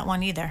didn't know that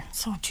one either.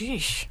 So,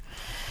 geesh.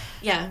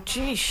 Yeah.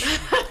 Geesh.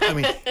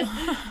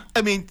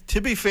 I mean, to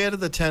be fair to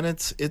the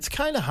tenants, it's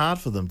kind of hard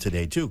for them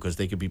today, too, because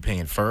they could be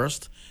paying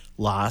first,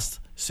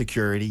 last,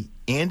 security,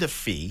 and a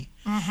fee.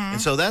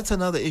 And so that's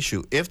another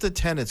issue. If the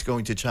tenant's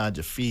going to charge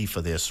a fee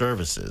for their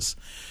services,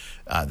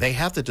 they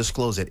have to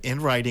disclose it in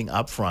writing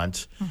up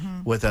front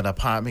with an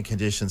apartment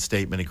condition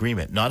statement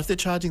agreement. Not if they're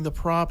charging the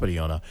property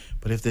owner,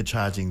 but if they're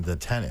charging the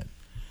tenant.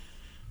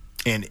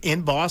 And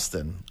in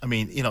Boston,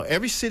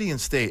 every city and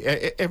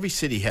state, every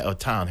city or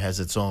town has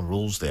its own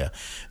rules there.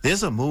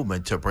 There's a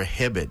movement to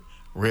prohibit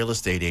real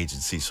estate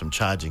agencies from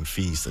charging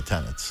fees to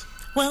tenants.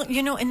 Well,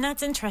 and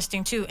that's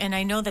interesting, too. And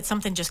I know that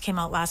something just came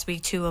out last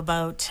week, too,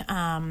 about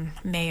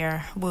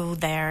Mayor Wu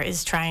there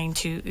is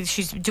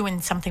she's doing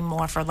something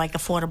more for,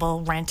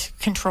 affordable rent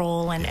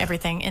control and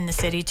everything in the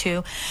city,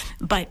 too.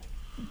 But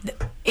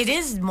it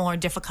is more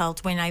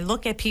difficult when I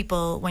look at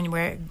people when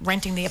we're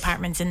renting the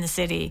apartments in the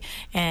city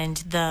and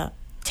the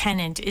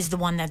tenant is the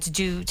one that's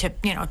due to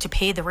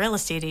pay the real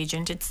estate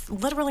agent. It's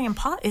literally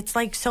it's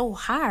so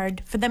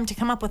hard for them to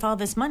come up with all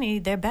this money.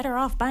 They're better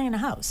off buying a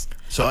house.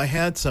 So I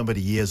had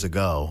somebody years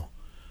ago.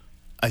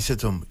 I said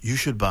to him, "You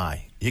should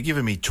buy. You're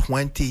giving me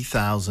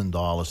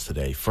 $20,000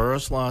 today,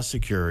 first loss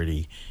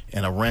security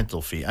and a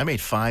rental fee. I made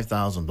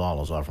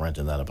 $5,000 off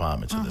renting that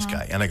apartment to this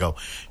guy." And I go,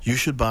 "You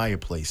should buy a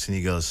place." And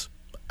he goes,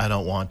 "I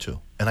don't want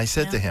to." And I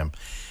said to him,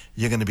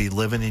 "You're going to be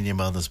living in your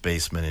mother's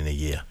basement in a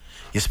year.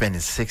 You're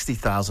spending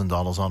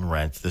 $60,000 on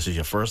rent. This is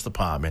your first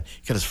apartment.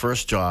 He got his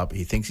first job.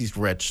 He thinks he's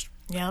rich."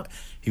 Yep.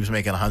 He was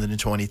making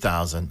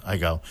 $120,000. I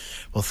go,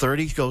 well,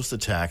 30 goes to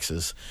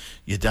taxes.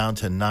 You're down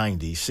to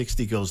 90.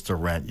 60 goes to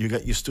rent. You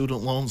got your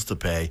student loans to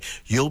pay.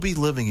 You'll be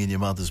living in your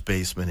mother's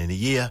basement in a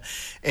year.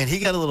 And he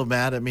got a little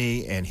mad at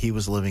me, and he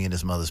was living in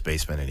his mother's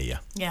basement in a year.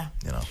 Yeah.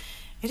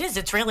 It is.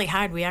 It's really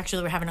hard. We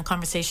actually were having a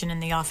conversation in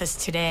the office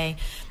today.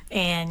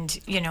 And,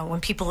 when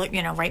people,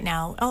 right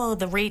now,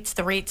 the rates.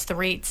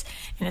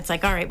 And it's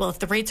like, all right, well, if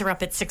the rates are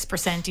up at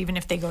 6%, even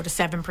if they go to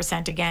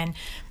 7% again,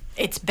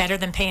 it's better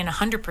than paying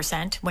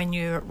 100% when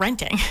you're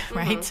renting,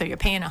 right? So you're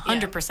paying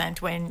 100%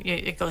 when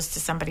it goes to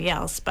somebody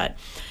else. But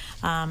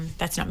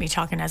that's not me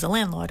talking as a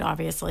landlord,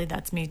 obviously.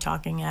 That's me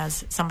talking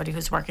as somebody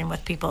who's working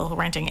with people who are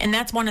renting. And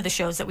that's one of the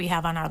shows that we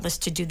have on our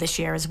list to do this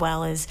year as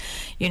well is,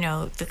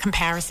 the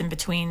comparison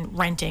between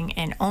renting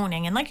and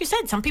owning. And like you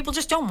said, some people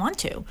just don't want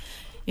to.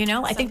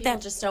 I think people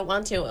that just don't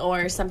want to,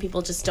 or some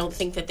people just don't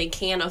think that they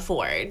can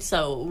afford.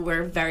 So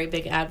we're very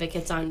big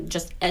advocates on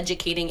just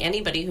educating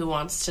anybody who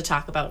wants to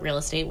talk about real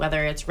estate,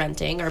 whether it's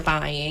renting or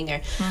buying.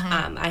 Or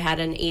I had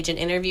an agent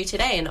interview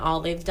today, and all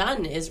they've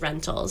done is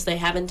rentals. They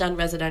haven't done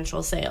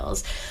residential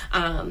sales,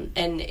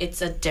 and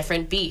it's a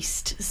different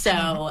beast.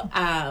 So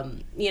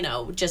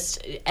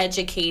just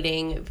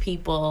educating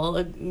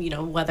people,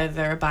 whether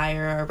they're a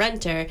buyer or a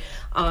renter,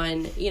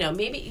 on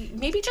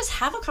maybe just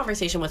have a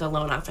conversation with a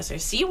loan officer,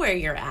 see where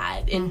you're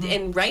at,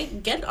 and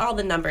get all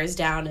the numbers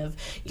down of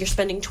you're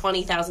spending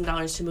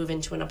 $20,000 to move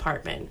into an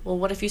apartment. Well,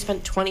 what if you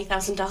spent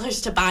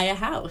 $20,000 to buy a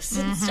house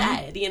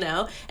instead,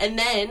 and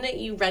then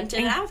you rent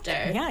it after?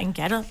 Yeah, and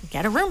get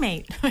a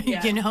roommate,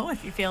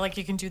 if you feel like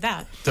you can do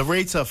that. The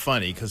rates are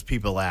funny because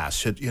people ask,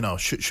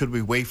 should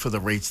we wait for the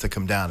rates to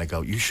come down? I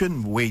go, you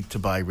shouldn't wait to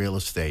buy real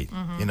estate.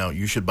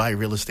 You should buy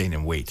real estate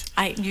and wait.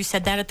 You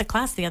said that at the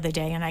class the other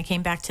day, and I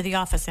came back to the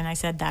office and I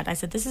said that. I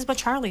said, this is what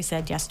Charlie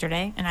said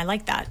yesterday, and I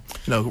like that.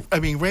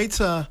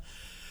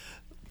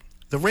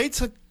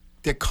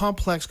 They're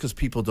complex because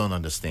people don't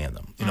understand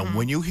them.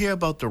 When you hear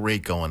about the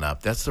rate going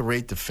up, that's the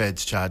rate the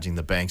Fed's charging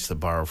the banks to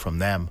borrow from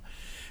them.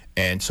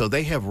 And so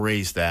they have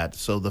raised that.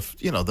 So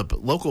the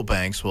local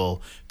banks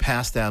will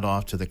pass that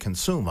off to the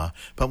consumer.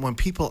 But when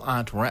people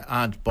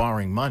aren't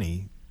borrowing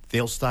money,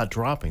 they'll start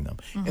dropping them.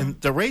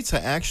 And the rates are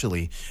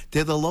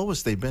they're the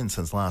lowest they've been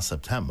since last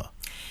September.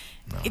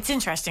 It's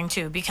interesting,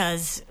 too,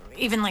 because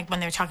even like when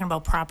they're talking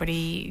about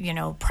property,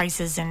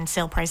 prices and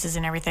sale prices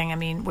and everything, I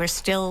mean, we're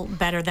still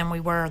better than we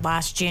were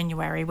last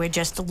January. We're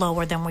just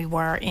lower than we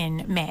were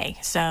in May.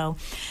 So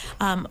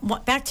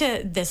back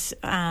to this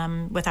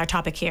with our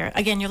topic here.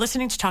 Again, you're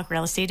listening to Talk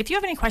Real Estate. If you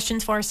have any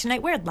questions for us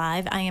tonight, we're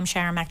live. I am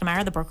Sharon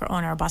McNamara, the broker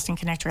owner of Boston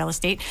Connect Real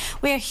Estate.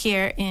 We're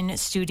here in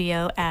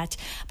studio at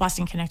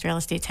Boston Connect Real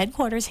Estate's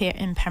headquarters here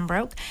in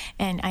Pembroke.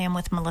 And I am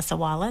with Melissa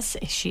Wallace.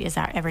 She is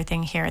our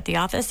everything here at the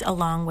office,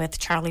 along with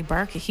Charlie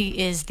Burke. He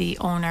is the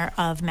owner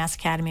of Mass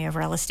Academy of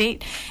Real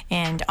Estate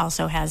and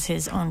also has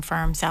his own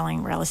firm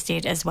selling real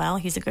estate as well.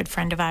 He's a good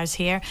friend of ours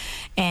here.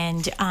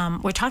 And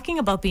we're talking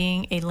about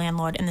being a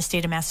landlord in the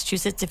state of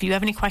Massachusetts. If you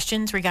have any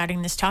questions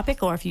regarding this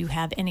topic, or if you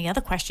have any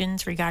other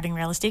questions regarding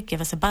real estate,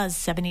 give us a buzz,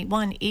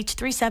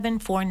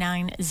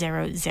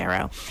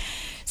 781-837-4900.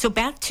 So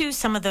back to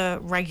some of the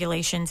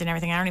regulations and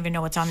everything. I don't even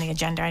know what's on the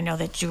agenda. I know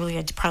that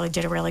Julia probably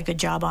did a really good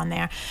job on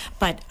there.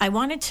 But I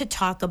wanted to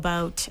talk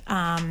about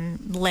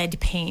lead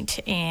paint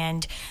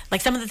and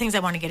like some of the things I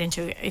want to get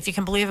into. If you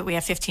can believe it, we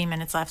have 15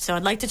 minutes left. So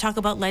I'd like to talk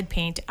about lead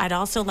paint. I'd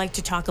also like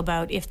to talk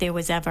about if there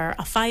was ever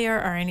a fire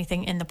or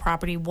anything in the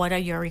property, what are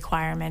your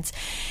requirements?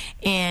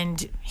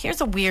 And here's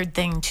a weird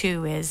thing,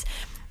 too, is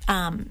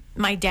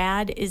my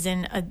dad is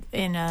in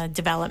a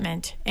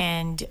development,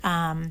 and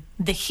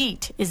the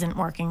heat isn't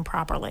working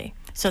properly.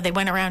 So they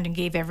went around and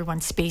gave everyone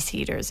space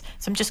heaters.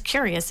 So I'm just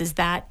curious, is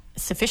that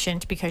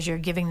sufficient because you're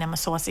giving them a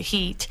source of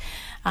heat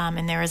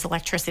and there is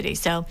electricity?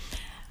 So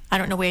I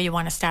don't know where you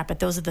want to start, but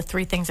those are the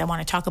three things I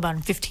want to talk about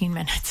in 15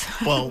 minutes.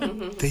 Well,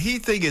 the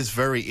heat thing is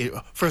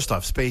first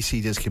off, space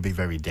heaters can be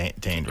very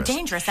dangerous.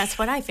 Dangerous, that's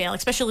what I feel,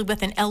 especially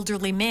with an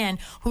elderly man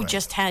who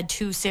just had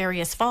 2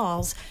 serious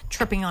falls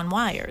tripping on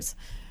wires.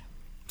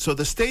 So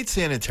the state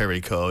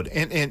sanitary code,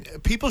 and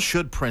people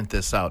should print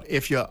this out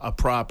if you're a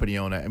property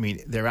owner. I mean,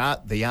 they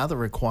are the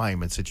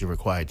requirements that you're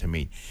required to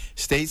meet.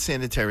 State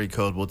sanitary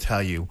code will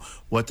tell you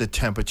what the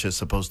temperature is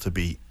supposed to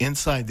be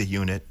inside the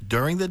unit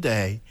during the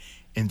day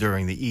and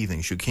during the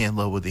evenings. You can't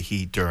lower the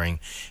heat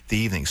during the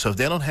evening. So if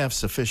they don't have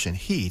sufficient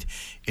heat,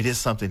 it is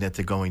something that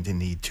they're going to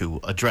need to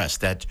address.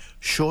 That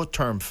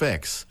short-term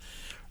fix,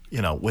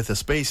 with a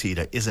space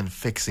heater isn't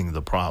fixing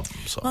the problem.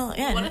 So. Well,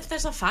 yeah. What if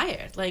there's a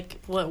fire? Like,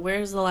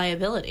 where's the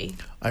liability?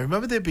 I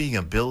remember there being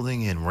a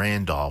building in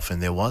Randolph,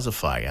 and there was a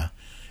fire,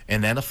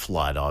 and then a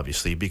flood,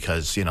 obviously,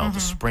 because, the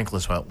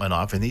sprinklers went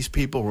off, and these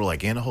people were,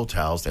 like, in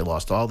hotels. They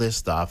lost all their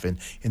stuff, and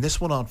this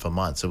went on for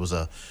months. It was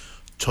a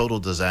total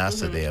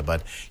disaster there.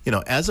 But,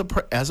 as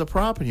a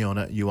property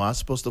owner, you are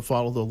supposed to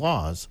follow the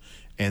laws,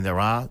 and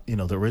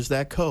there is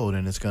that code,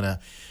 and it's going to...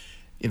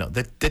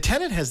 the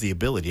tenant has the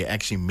ability to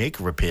actually make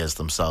repairs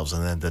themselves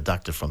and then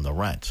deduct it from the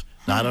rent.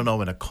 Now, I don't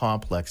know in a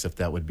complex if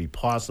that would be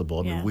possible.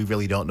 I mean, we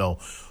really don't know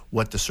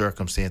what the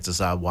circumstances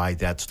are, why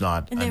that's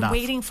not enough. And they're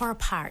waiting for a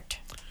part.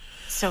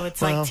 So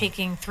it's like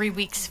taking 3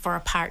 weeks for a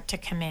part to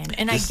come in.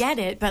 And I get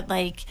it, but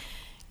like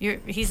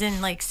he's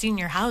in like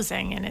senior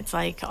housing, and it's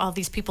like all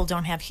these people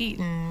don't have heat,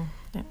 and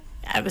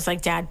I was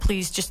like, Dad,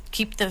 please just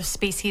keep the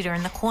space heater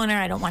in the corner.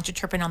 I don't want you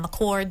tripping on the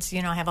cords.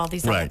 I have all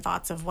these other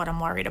thoughts of what I'm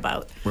worried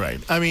about. Right.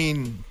 I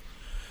mean,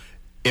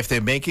 if they're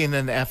making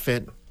an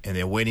effort and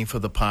they're waiting for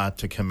the part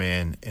to come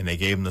in and they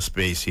gave them the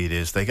space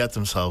heaters, they got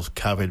themselves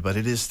covered, but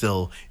it is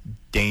still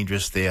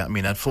dangerous there. I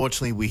mean,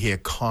 unfortunately, we hear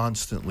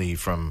constantly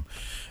from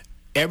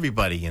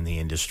everybody in the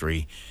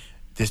industry,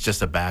 there's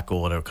just a back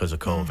order because of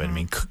COVID. I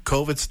mean,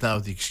 COVID's now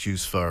the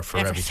excuse for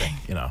everything,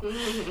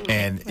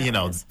 And,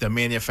 the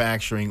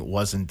manufacturing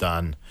wasn't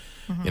done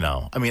You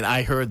know, I mean,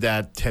 I heard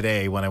that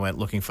today when I went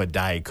looking for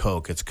Diet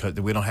Coke. It's 'cause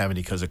we don't have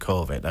any because of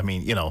COVID. I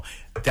mean, you know,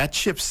 that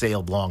ship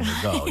sailed long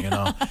ago. You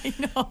know, I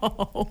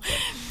know.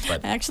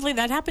 But- Actually,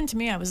 that happened to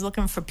me. I was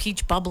looking for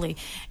peach bubbly,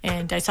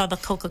 and I saw the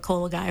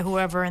Coca-Cola guy,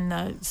 whoever, in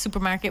the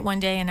supermarket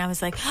one day, and I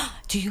was like,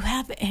 "Do you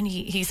have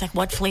any?" He's like,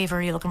 "What flavor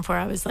are you looking for?"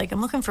 I was like,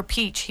 "I'm looking for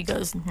peach." He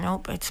goes,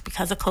 "Nope, it's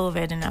because of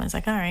COVID." And I was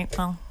like, "All right,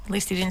 well, at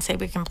least he didn't say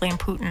we can blame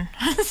Putin."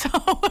 So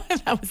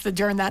that was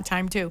during that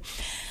time too.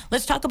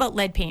 Let's talk about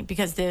lead paint,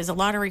 because there's a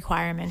lot of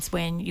requirements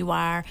when you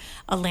are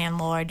a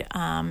landlord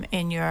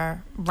and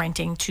you're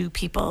renting to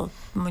people.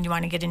 When you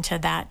want to get into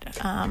that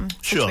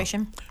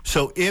situation.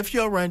 So if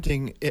you're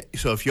renting,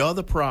 so if you're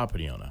the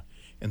property owner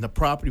and the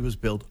property was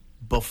built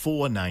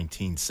before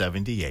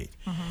 1978,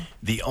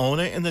 the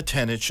owner and the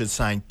tenant should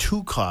sign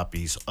 2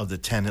 copies of the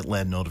tenant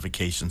lead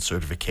notification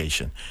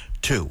certification.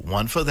 2,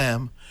 one for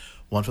them,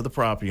 one for the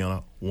property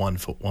owner, one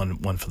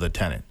for the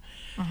tenant.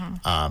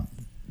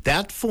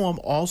 That form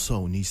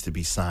also needs to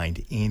be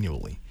signed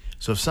annually.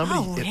 So if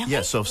somebody,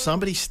 if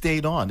somebody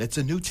stayed on, it's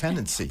a new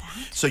tenancy.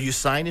 So you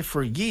sign it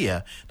for a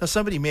year. Now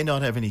somebody may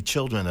not have any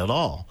children at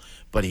all,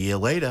 but a year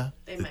later,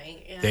 They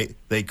might, yeah.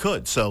 they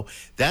could. So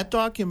that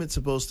document's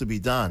supposed to be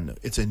done.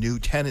 It's a new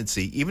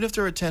tenancy, even if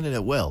they're a tenant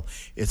at will.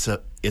 It's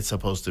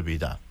supposed to be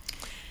done.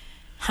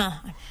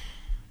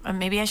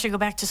 Maybe I should go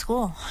back to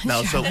school.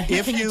 Now, so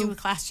if do you a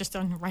class just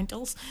on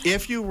rentals.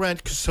 If you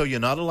rent, so you're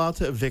not allowed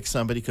to evict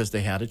somebody because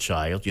they had a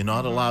child. You're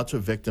not allowed to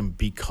evict them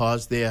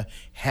because they're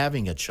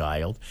having a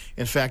child.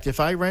 In fact, if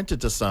I rented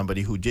to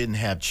somebody who didn't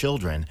have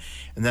children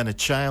and then a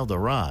child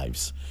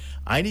arrives,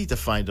 I need to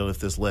find out if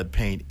there's lead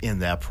paint in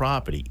that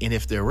property. And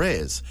if there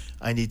is,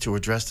 I need to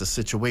address the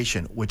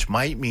situation, which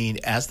might mean,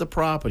 as the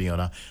property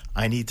owner,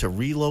 I need to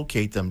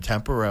relocate them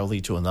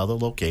temporarily to another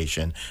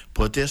location,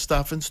 put their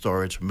stuff in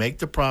storage, make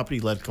the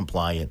property lead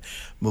compliant,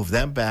 move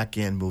them back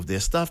in, move their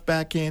stuff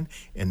back in,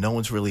 and no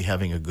one's really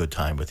having a good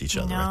time with each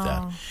other at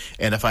that.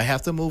 And if I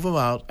have to move them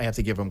out, I have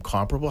to give them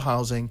comparable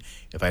housing.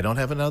 If I don't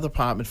have another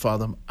apartment for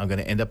them, I'm going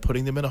to end up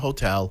putting them in a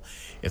hotel.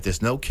 If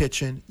there's no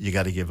kitchen, you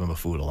got to give them a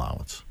food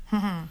allowance.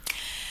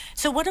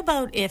 So what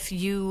about if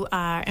you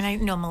are, and I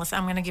know, Melissa,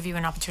 I'm going to give you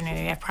an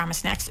opportunity, I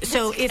promise, next.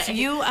 So if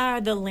you are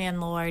the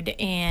landlord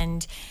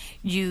and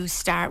you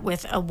start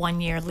with a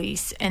 1-year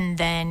lease, and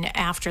then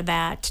after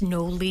that,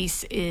 no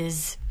lease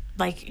is,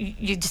 like,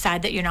 you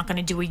decide that you're not going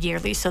to do a year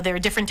lease. So there are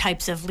different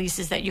types of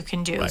leases that you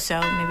can do. Right. So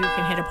maybe we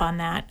can hit upon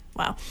that.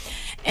 Wow.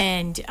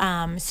 And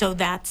so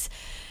that's,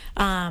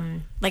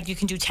 like, you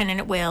can do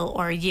tenant at will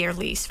or a year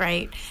lease,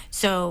 right?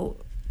 So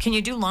can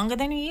you do longer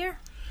than a year?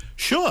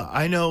 Sure.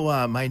 I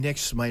know my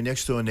next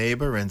door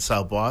neighbor in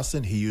South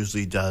Boston, he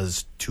usually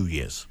does 2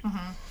 years.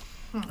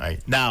 Right.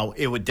 Now,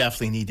 it would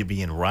definitely need to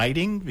be in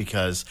writing,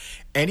 because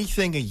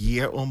anything a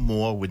year or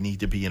more would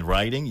need to be in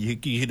writing. You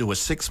can do a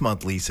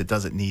 6-month lease. It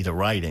doesn't need a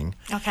writing.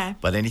 Okay.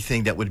 But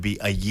anything that would be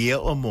a year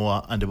or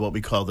more under what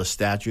we call the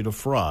statute of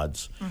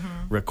frauds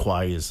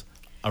requires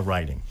a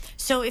writing.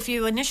 So if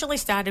you initially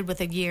started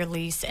with a year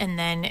lease, and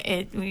then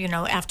it,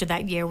 after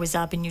that year was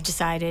up and you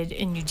decided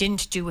and you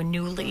didn't do a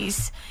new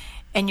lease,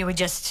 and you were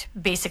just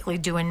basically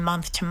doing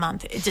month to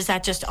month, does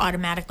that just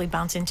automatically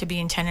bounce into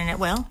being tenant at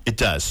will? It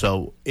does.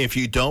 So if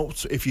you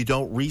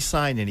don't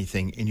re-sign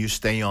anything and you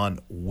stay on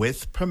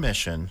with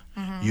permission,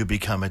 you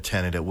become a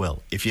tenant at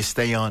will. If you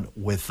stay on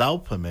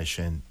without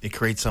permission, it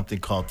creates something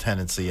called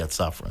tenancy at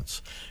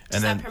sufferance.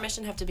 Does that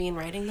permission have to be in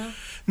writing, though?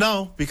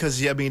 No,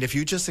 because if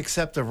you just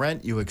accept the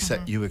rent, you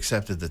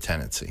accepted the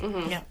tenancy.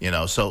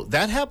 Yeah. So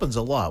that happens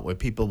a lot, where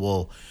people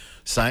will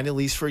sign a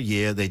lease for a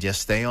year, they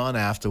just stay on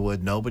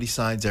afterward. Nobody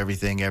signs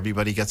everything.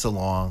 Everybody gets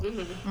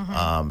along.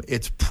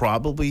 It's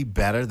probably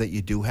better that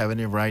you do have it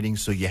in writing,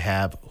 so you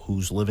have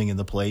who's living in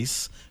the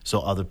place,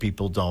 so other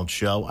people don't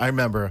show. I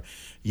remember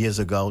years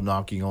ago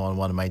knocking on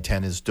one of my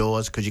tenants'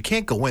 doors, because you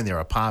can't go in their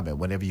apartment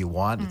whenever you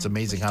want. It's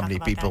amazing how many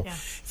people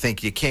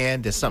think you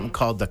can. There's something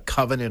called the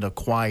covenant of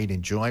quiet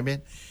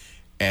enjoyment.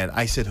 And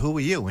I said, "Who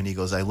are you?" And he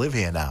goes, "I live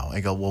here now."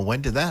 I go, "Well,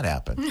 when did that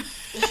happen?"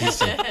 He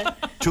said,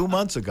 2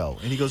 months ago.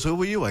 And he goes,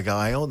 "Who are you?" I go,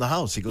 "I own the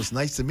house." He goes,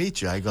 "Nice to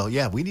meet you." I go,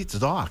 "Yeah, we need to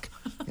talk."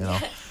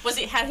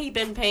 Had he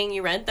been paying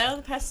you rent, though,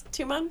 the past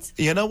 2 months?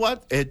 You know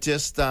what? It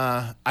just,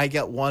 I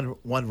got one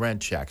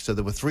rent check. So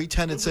there were 3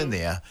 tenants in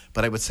there,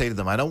 but I would say to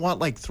them, I don't want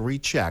like 3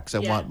 checks. I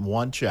want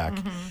 1 check.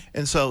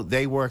 And so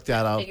they worked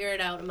that out. Figure it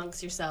out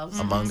amongst yourselves.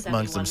 Amongst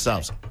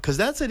themselves. Because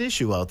that's an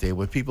issue out there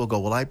where people go,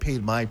 "Well, I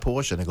paid my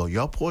portion." I go,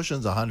 "Your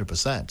portion's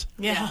 100%.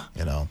 Yeah.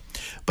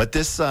 But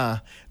this,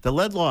 the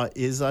lead law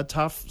is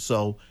tough.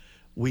 So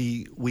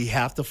we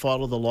have to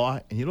follow the law.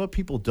 And you know what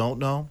people don't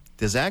know?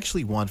 There's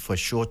actually one for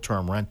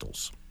short-term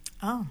rentals.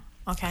 Oh,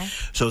 okay.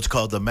 So it's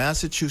called the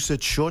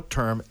Massachusetts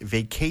Short-Term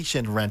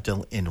Vacation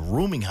Rental and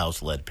Rooming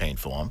House Lead Paint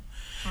Form.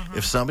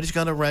 If somebody's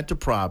going to rent a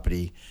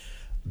property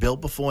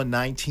built before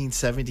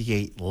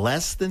 1978,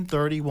 less than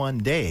 31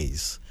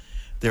 days,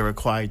 they're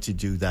required to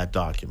do that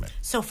document.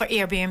 So for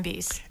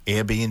Airbnbs?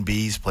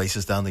 Airbnbs,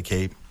 places down the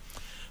Cape.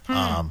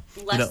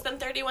 Less than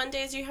 31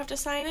 days you have to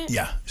sign it?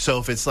 Yeah. So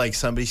if it's like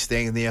somebody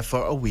staying there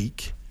for a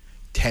week,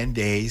 10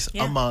 days,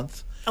 Yeah. a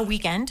month, A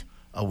weekend.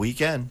 a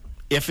weekend,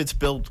 if it's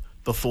built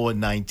before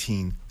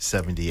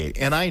 1978.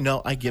 And I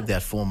know I give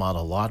that form out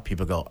a lot.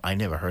 People go, I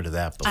never heard of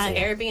that before.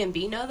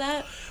 Airbnb know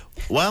that?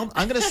 Well,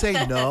 I'm going to say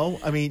no.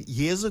 I mean,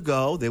 years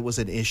ago, there was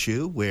an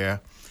issue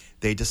where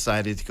they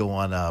decided to go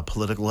on a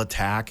political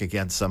attack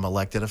against some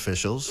elected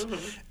officials.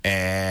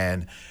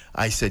 And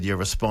I said, your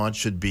response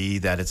should be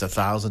that it's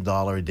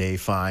 $1,000 a day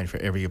fine for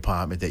every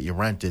apartment that you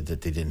rented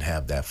that they didn't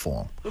have that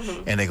form.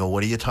 And they go,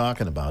 what are you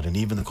talking about? And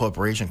even the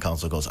Corporation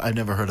Council goes, I've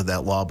never heard of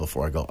that law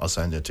before. I go, I'll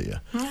send it to you.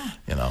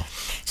 You know,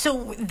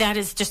 So that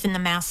is just in the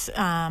mass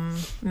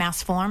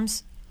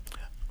forms,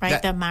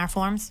 right? The MAR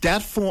forms.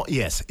 that form,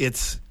 yes,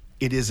 it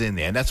is in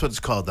there. And that's what it's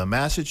called, the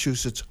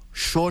Massachusetts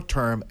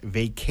Short-Term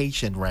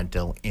Vacation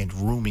Rental and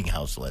Rooming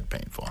House Lead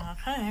Paint Form.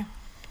 Okay.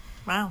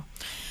 Wow.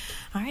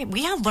 All right.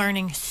 We are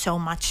learning so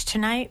much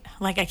tonight.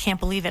 Like, I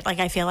can't believe it. Like,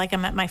 I feel like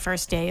I'm at my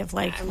first day of,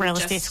 like, real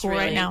estate just school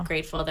really right now.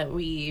 Grateful that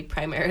we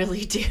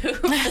primarily do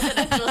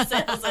residential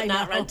sales and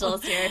not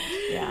rentals here.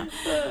 Yeah.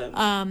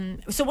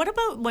 So what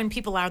about when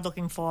people are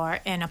looking for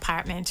an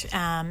apartment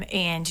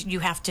and you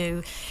have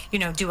to,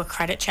 do a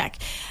credit check?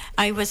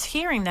 I was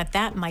hearing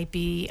that might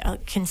be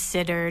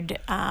considered,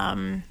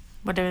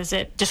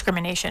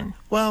 discrimination.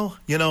 Well,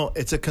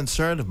 it's a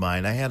concern of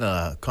mine. I had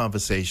a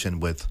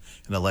conversation with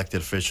an elected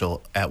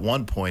official at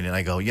one point, and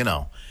I go,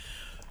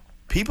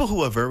 people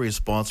who are very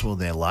responsible in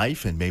their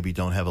life and maybe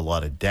don't have a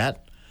lot of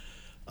debt,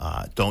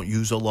 don't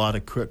use a lot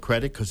of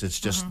credit because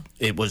it's just,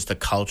 it was the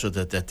culture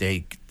that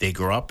they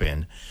grew up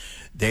in.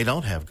 They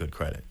don't have good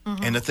credit.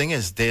 And the thing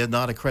is, they're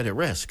not a credit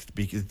risk.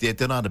 Because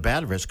they're not a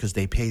bad risk because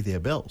they pay their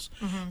bills.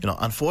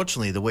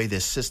 Unfortunately, the way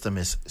this system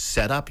is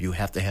set up, you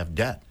have to have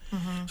debt.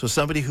 So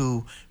somebody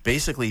who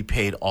basically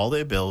paid all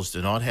their bills,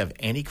 did not have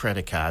any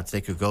credit cards,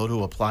 they could go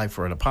to apply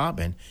for an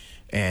apartment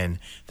and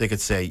they could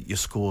say your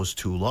score is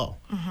too low.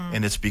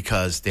 And it's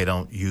because they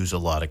don't use a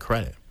lot of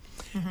credit.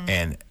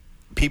 And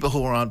people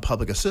who are on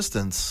public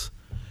assistance,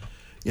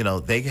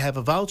 they have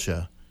a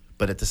voucher,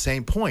 but at the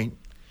same point,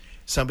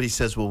 somebody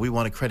says, well, we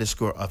want a credit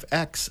score of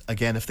X.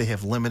 Again, if they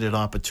have limited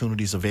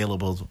opportunities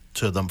available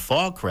to them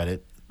for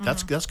credit,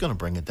 that's going to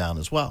bring it down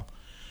as well.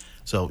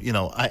 So,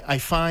 I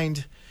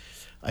find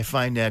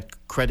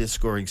that credit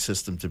scoring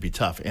system to be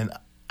tough. And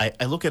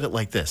I look at it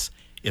like this.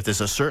 If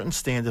there's a certain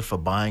standard for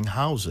buying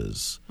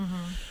houses,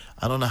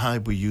 I don't know how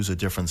we use a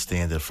different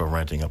standard for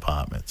renting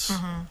apartments.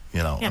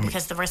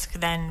 Because the risk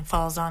then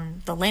falls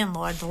on the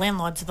landlord. The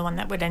landlord's the one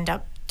that would end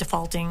up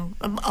defaulting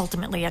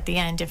ultimately at the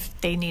end if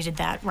they needed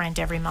that rent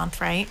every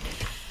month, right?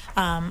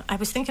 I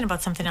was thinking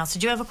about something else.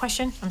 Did you have a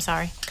question? I'm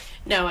sorry.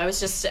 No,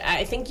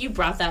 I think you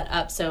brought that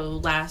up. So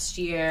last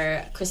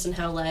year, Kristen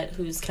Howlett,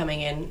 who's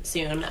coming in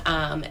soon,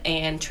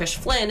 and Trish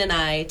Flynn and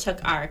I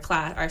took our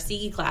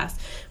CE class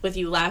with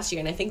you last year.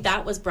 And I think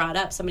that was brought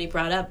up. Somebody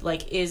brought up,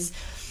 like, is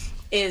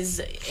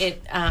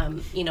it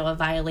a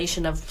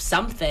violation of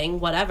something,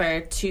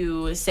 whatever,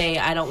 to say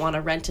I don't want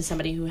to rent to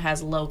somebody who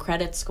has low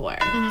credit score,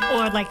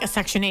 or like a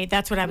Section 8.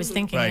 That's what I was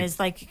thinking. Right. Is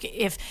like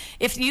if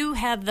you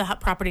have the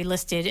property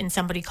listed and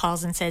somebody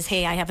calls and says,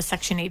 hey, I have a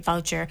Section 8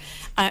 voucher,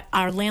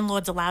 are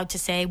landlords allowed to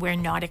say we're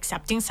not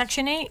accepting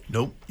Section 8?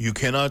 Nope. You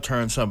cannot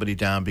turn somebody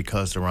down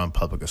because they're on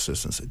public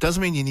assistance. It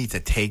doesn't mean you need to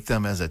take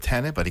them as a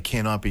tenant, but it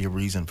cannot be a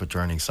reason for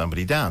turning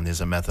somebody down.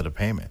 There's a method of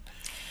payment.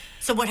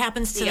 So what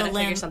happens to you the gotta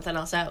figure something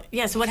else out.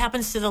 Yeah. So what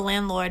happens to the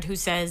landlord who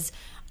says,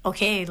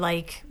 okay,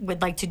 like,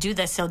 would like to do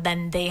this? So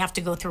then they have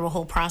to go through a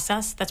whole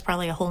process. That's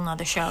probably a whole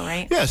nother show,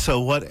 right? Yeah. So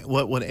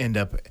what would end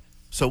up?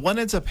 So what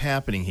ends up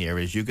happening here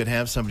is you could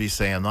have somebody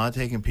say, I'm not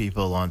taking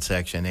people on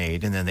Section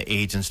 8, and then the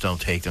agents don't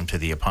take them to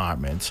the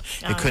apartments.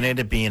 It could end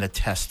up being a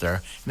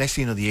tester. Next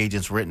thing you know, the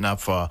agent's written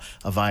up for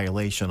a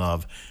violation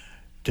of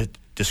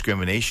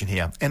discrimination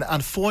here. And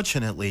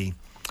unfortunately,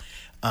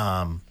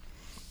 there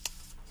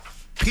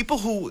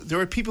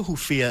are people who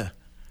fear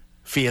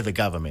the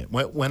government.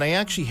 When I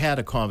actually had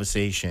a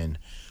conversation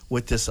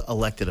with this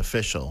elected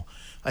official,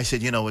 I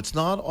said, it's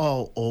not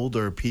all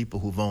older people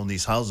who've owned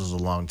these houses a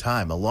long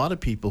time. A lot of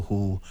people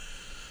who,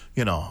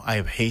 I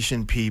have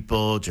Haitian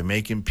people,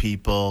 Jamaican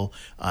people,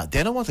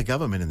 they don't want the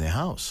government in their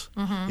house.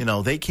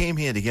 They came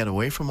here to get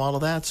away from all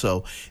of that,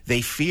 so they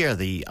fear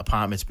the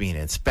apartments being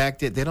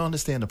inspected. They don't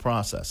understand the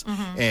process.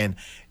 And,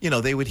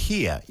 they would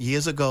hear,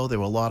 years ago, there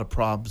were a lot of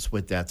problems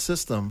with that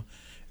system.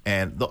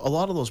 And a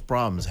lot of those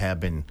problems have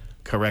been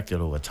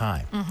corrected over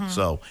time.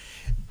 So,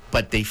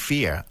 but they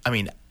fear. I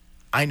mean,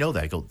 I know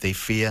that. They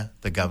fear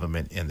the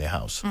government in their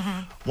house.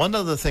 One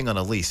other thing on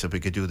a lease, if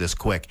we could do this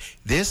quick,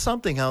 there's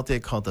something out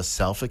there called the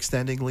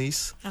self-extending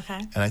lease. Okay.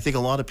 And I think a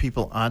lot of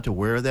people aren't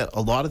aware of that.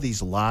 A lot of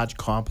these large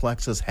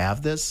complexes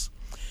have this.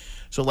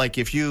 So, like,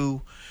 if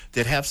you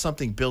did have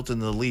something built in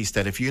the lease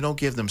that if you don't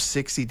give them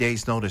 60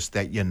 days notice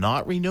that you're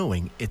not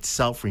renewing, it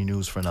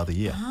self-renews for another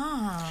year.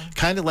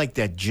 Kind of like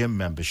that gym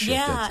membership.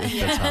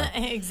 That's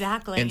on.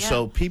 Exactly. And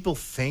so people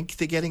think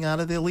they're getting out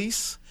of their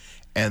lease,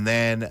 and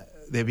then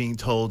they're being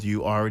told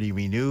you already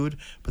renewed,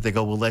 but they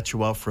go, we'll let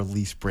you out for a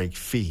lease break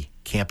fee.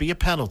 Can't be a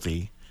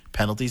penalty,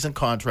 Penalties and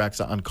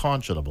contracts are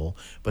unconscionable,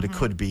 but it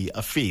could be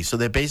a fee. So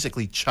they're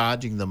basically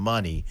charging the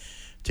money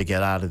to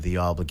get out of the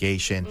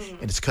obligation,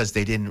 and it's because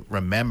they didn't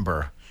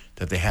remember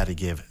that they had to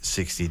give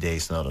 60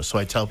 days notice. So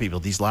I tell people,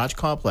 these large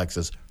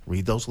complexes,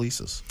 read those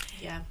leases.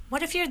 Yeah.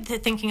 What if you're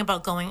thinking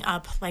about going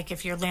up, like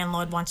if your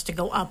landlord wants to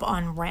go up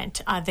on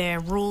rent? Are there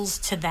rules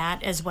to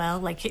that as well?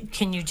 Like,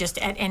 can you just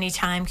at any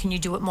time, can you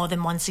do it more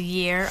than once a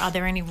year? Are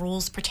there any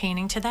rules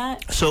pertaining to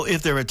that? So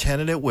if they're a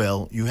tenant at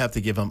will, you have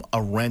to give them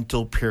a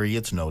rental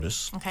period's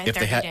notice. Okay, if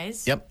 30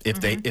 days. Yep. If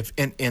they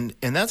and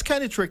that's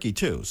kind of tricky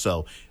too.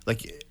 So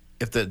like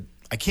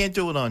I can't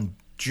do it on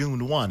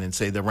June 1 and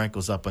say the rent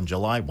goes up on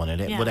July 1,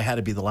 and it would have had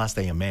to be the last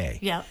day of May.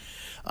 Yeah.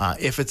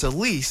 If it's a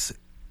lease,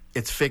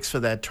 it's fixed for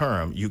that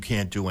term. You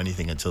can't do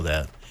anything until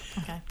that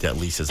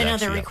lease is And are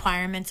actually there up.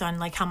 requirements on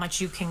like how much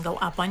you can go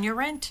up on your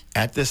rent?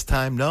 At this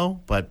time,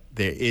 no, but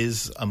there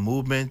is a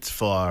movement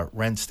for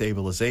rent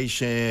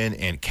stabilization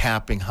and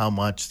capping how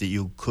much that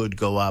you could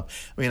go up.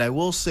 I mean, I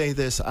will say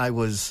this, I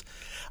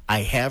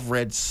have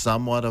read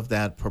somewhat of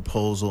that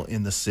proposal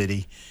in the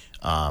city.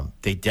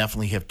 They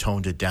definitely have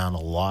toned it down a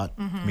lot.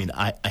 I mean,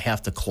 I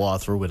have to claw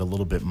through it a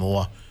little bit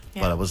more,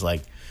 but I was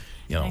like,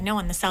 I know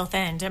on the South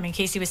End, I mean,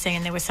 Casey was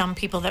saying there were some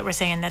people that were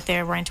saying that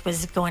their rent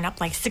was going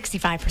up like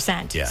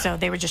 65%. Yeah. So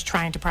they were just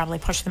trying to probably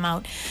push them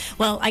out.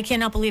 Well, I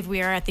cannot believe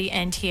we are at the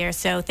end here.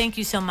 So thank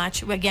you so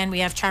much. Again,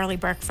 we have Charlie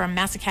Burke from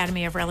Mass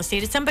Academy of Real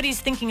Estate. If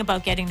somebody's thinking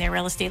about getting their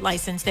real estate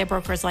license, their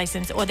broker's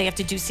license, or they have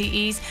to do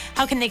CEs,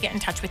 how can they get in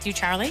touch with you,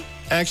 Charlie?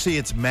 Actually,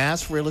 it's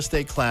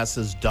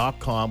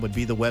massrealestateclasses.com would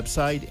be the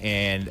website,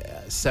 and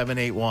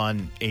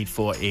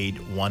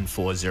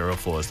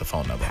 781-848-1404 is the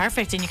phone number.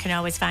 Perfect. And you can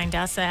always find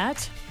us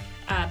at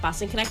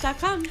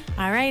BostonConnect.com.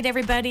 All right,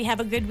 everybody, have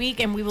a good week,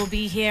 and we will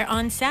be here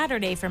on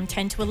Saturday from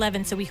 10 to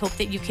 11, so we hope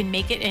that you can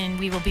make it, and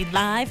we will be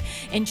live.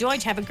 And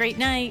George, have a great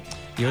night.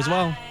 You as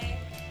well. Bye.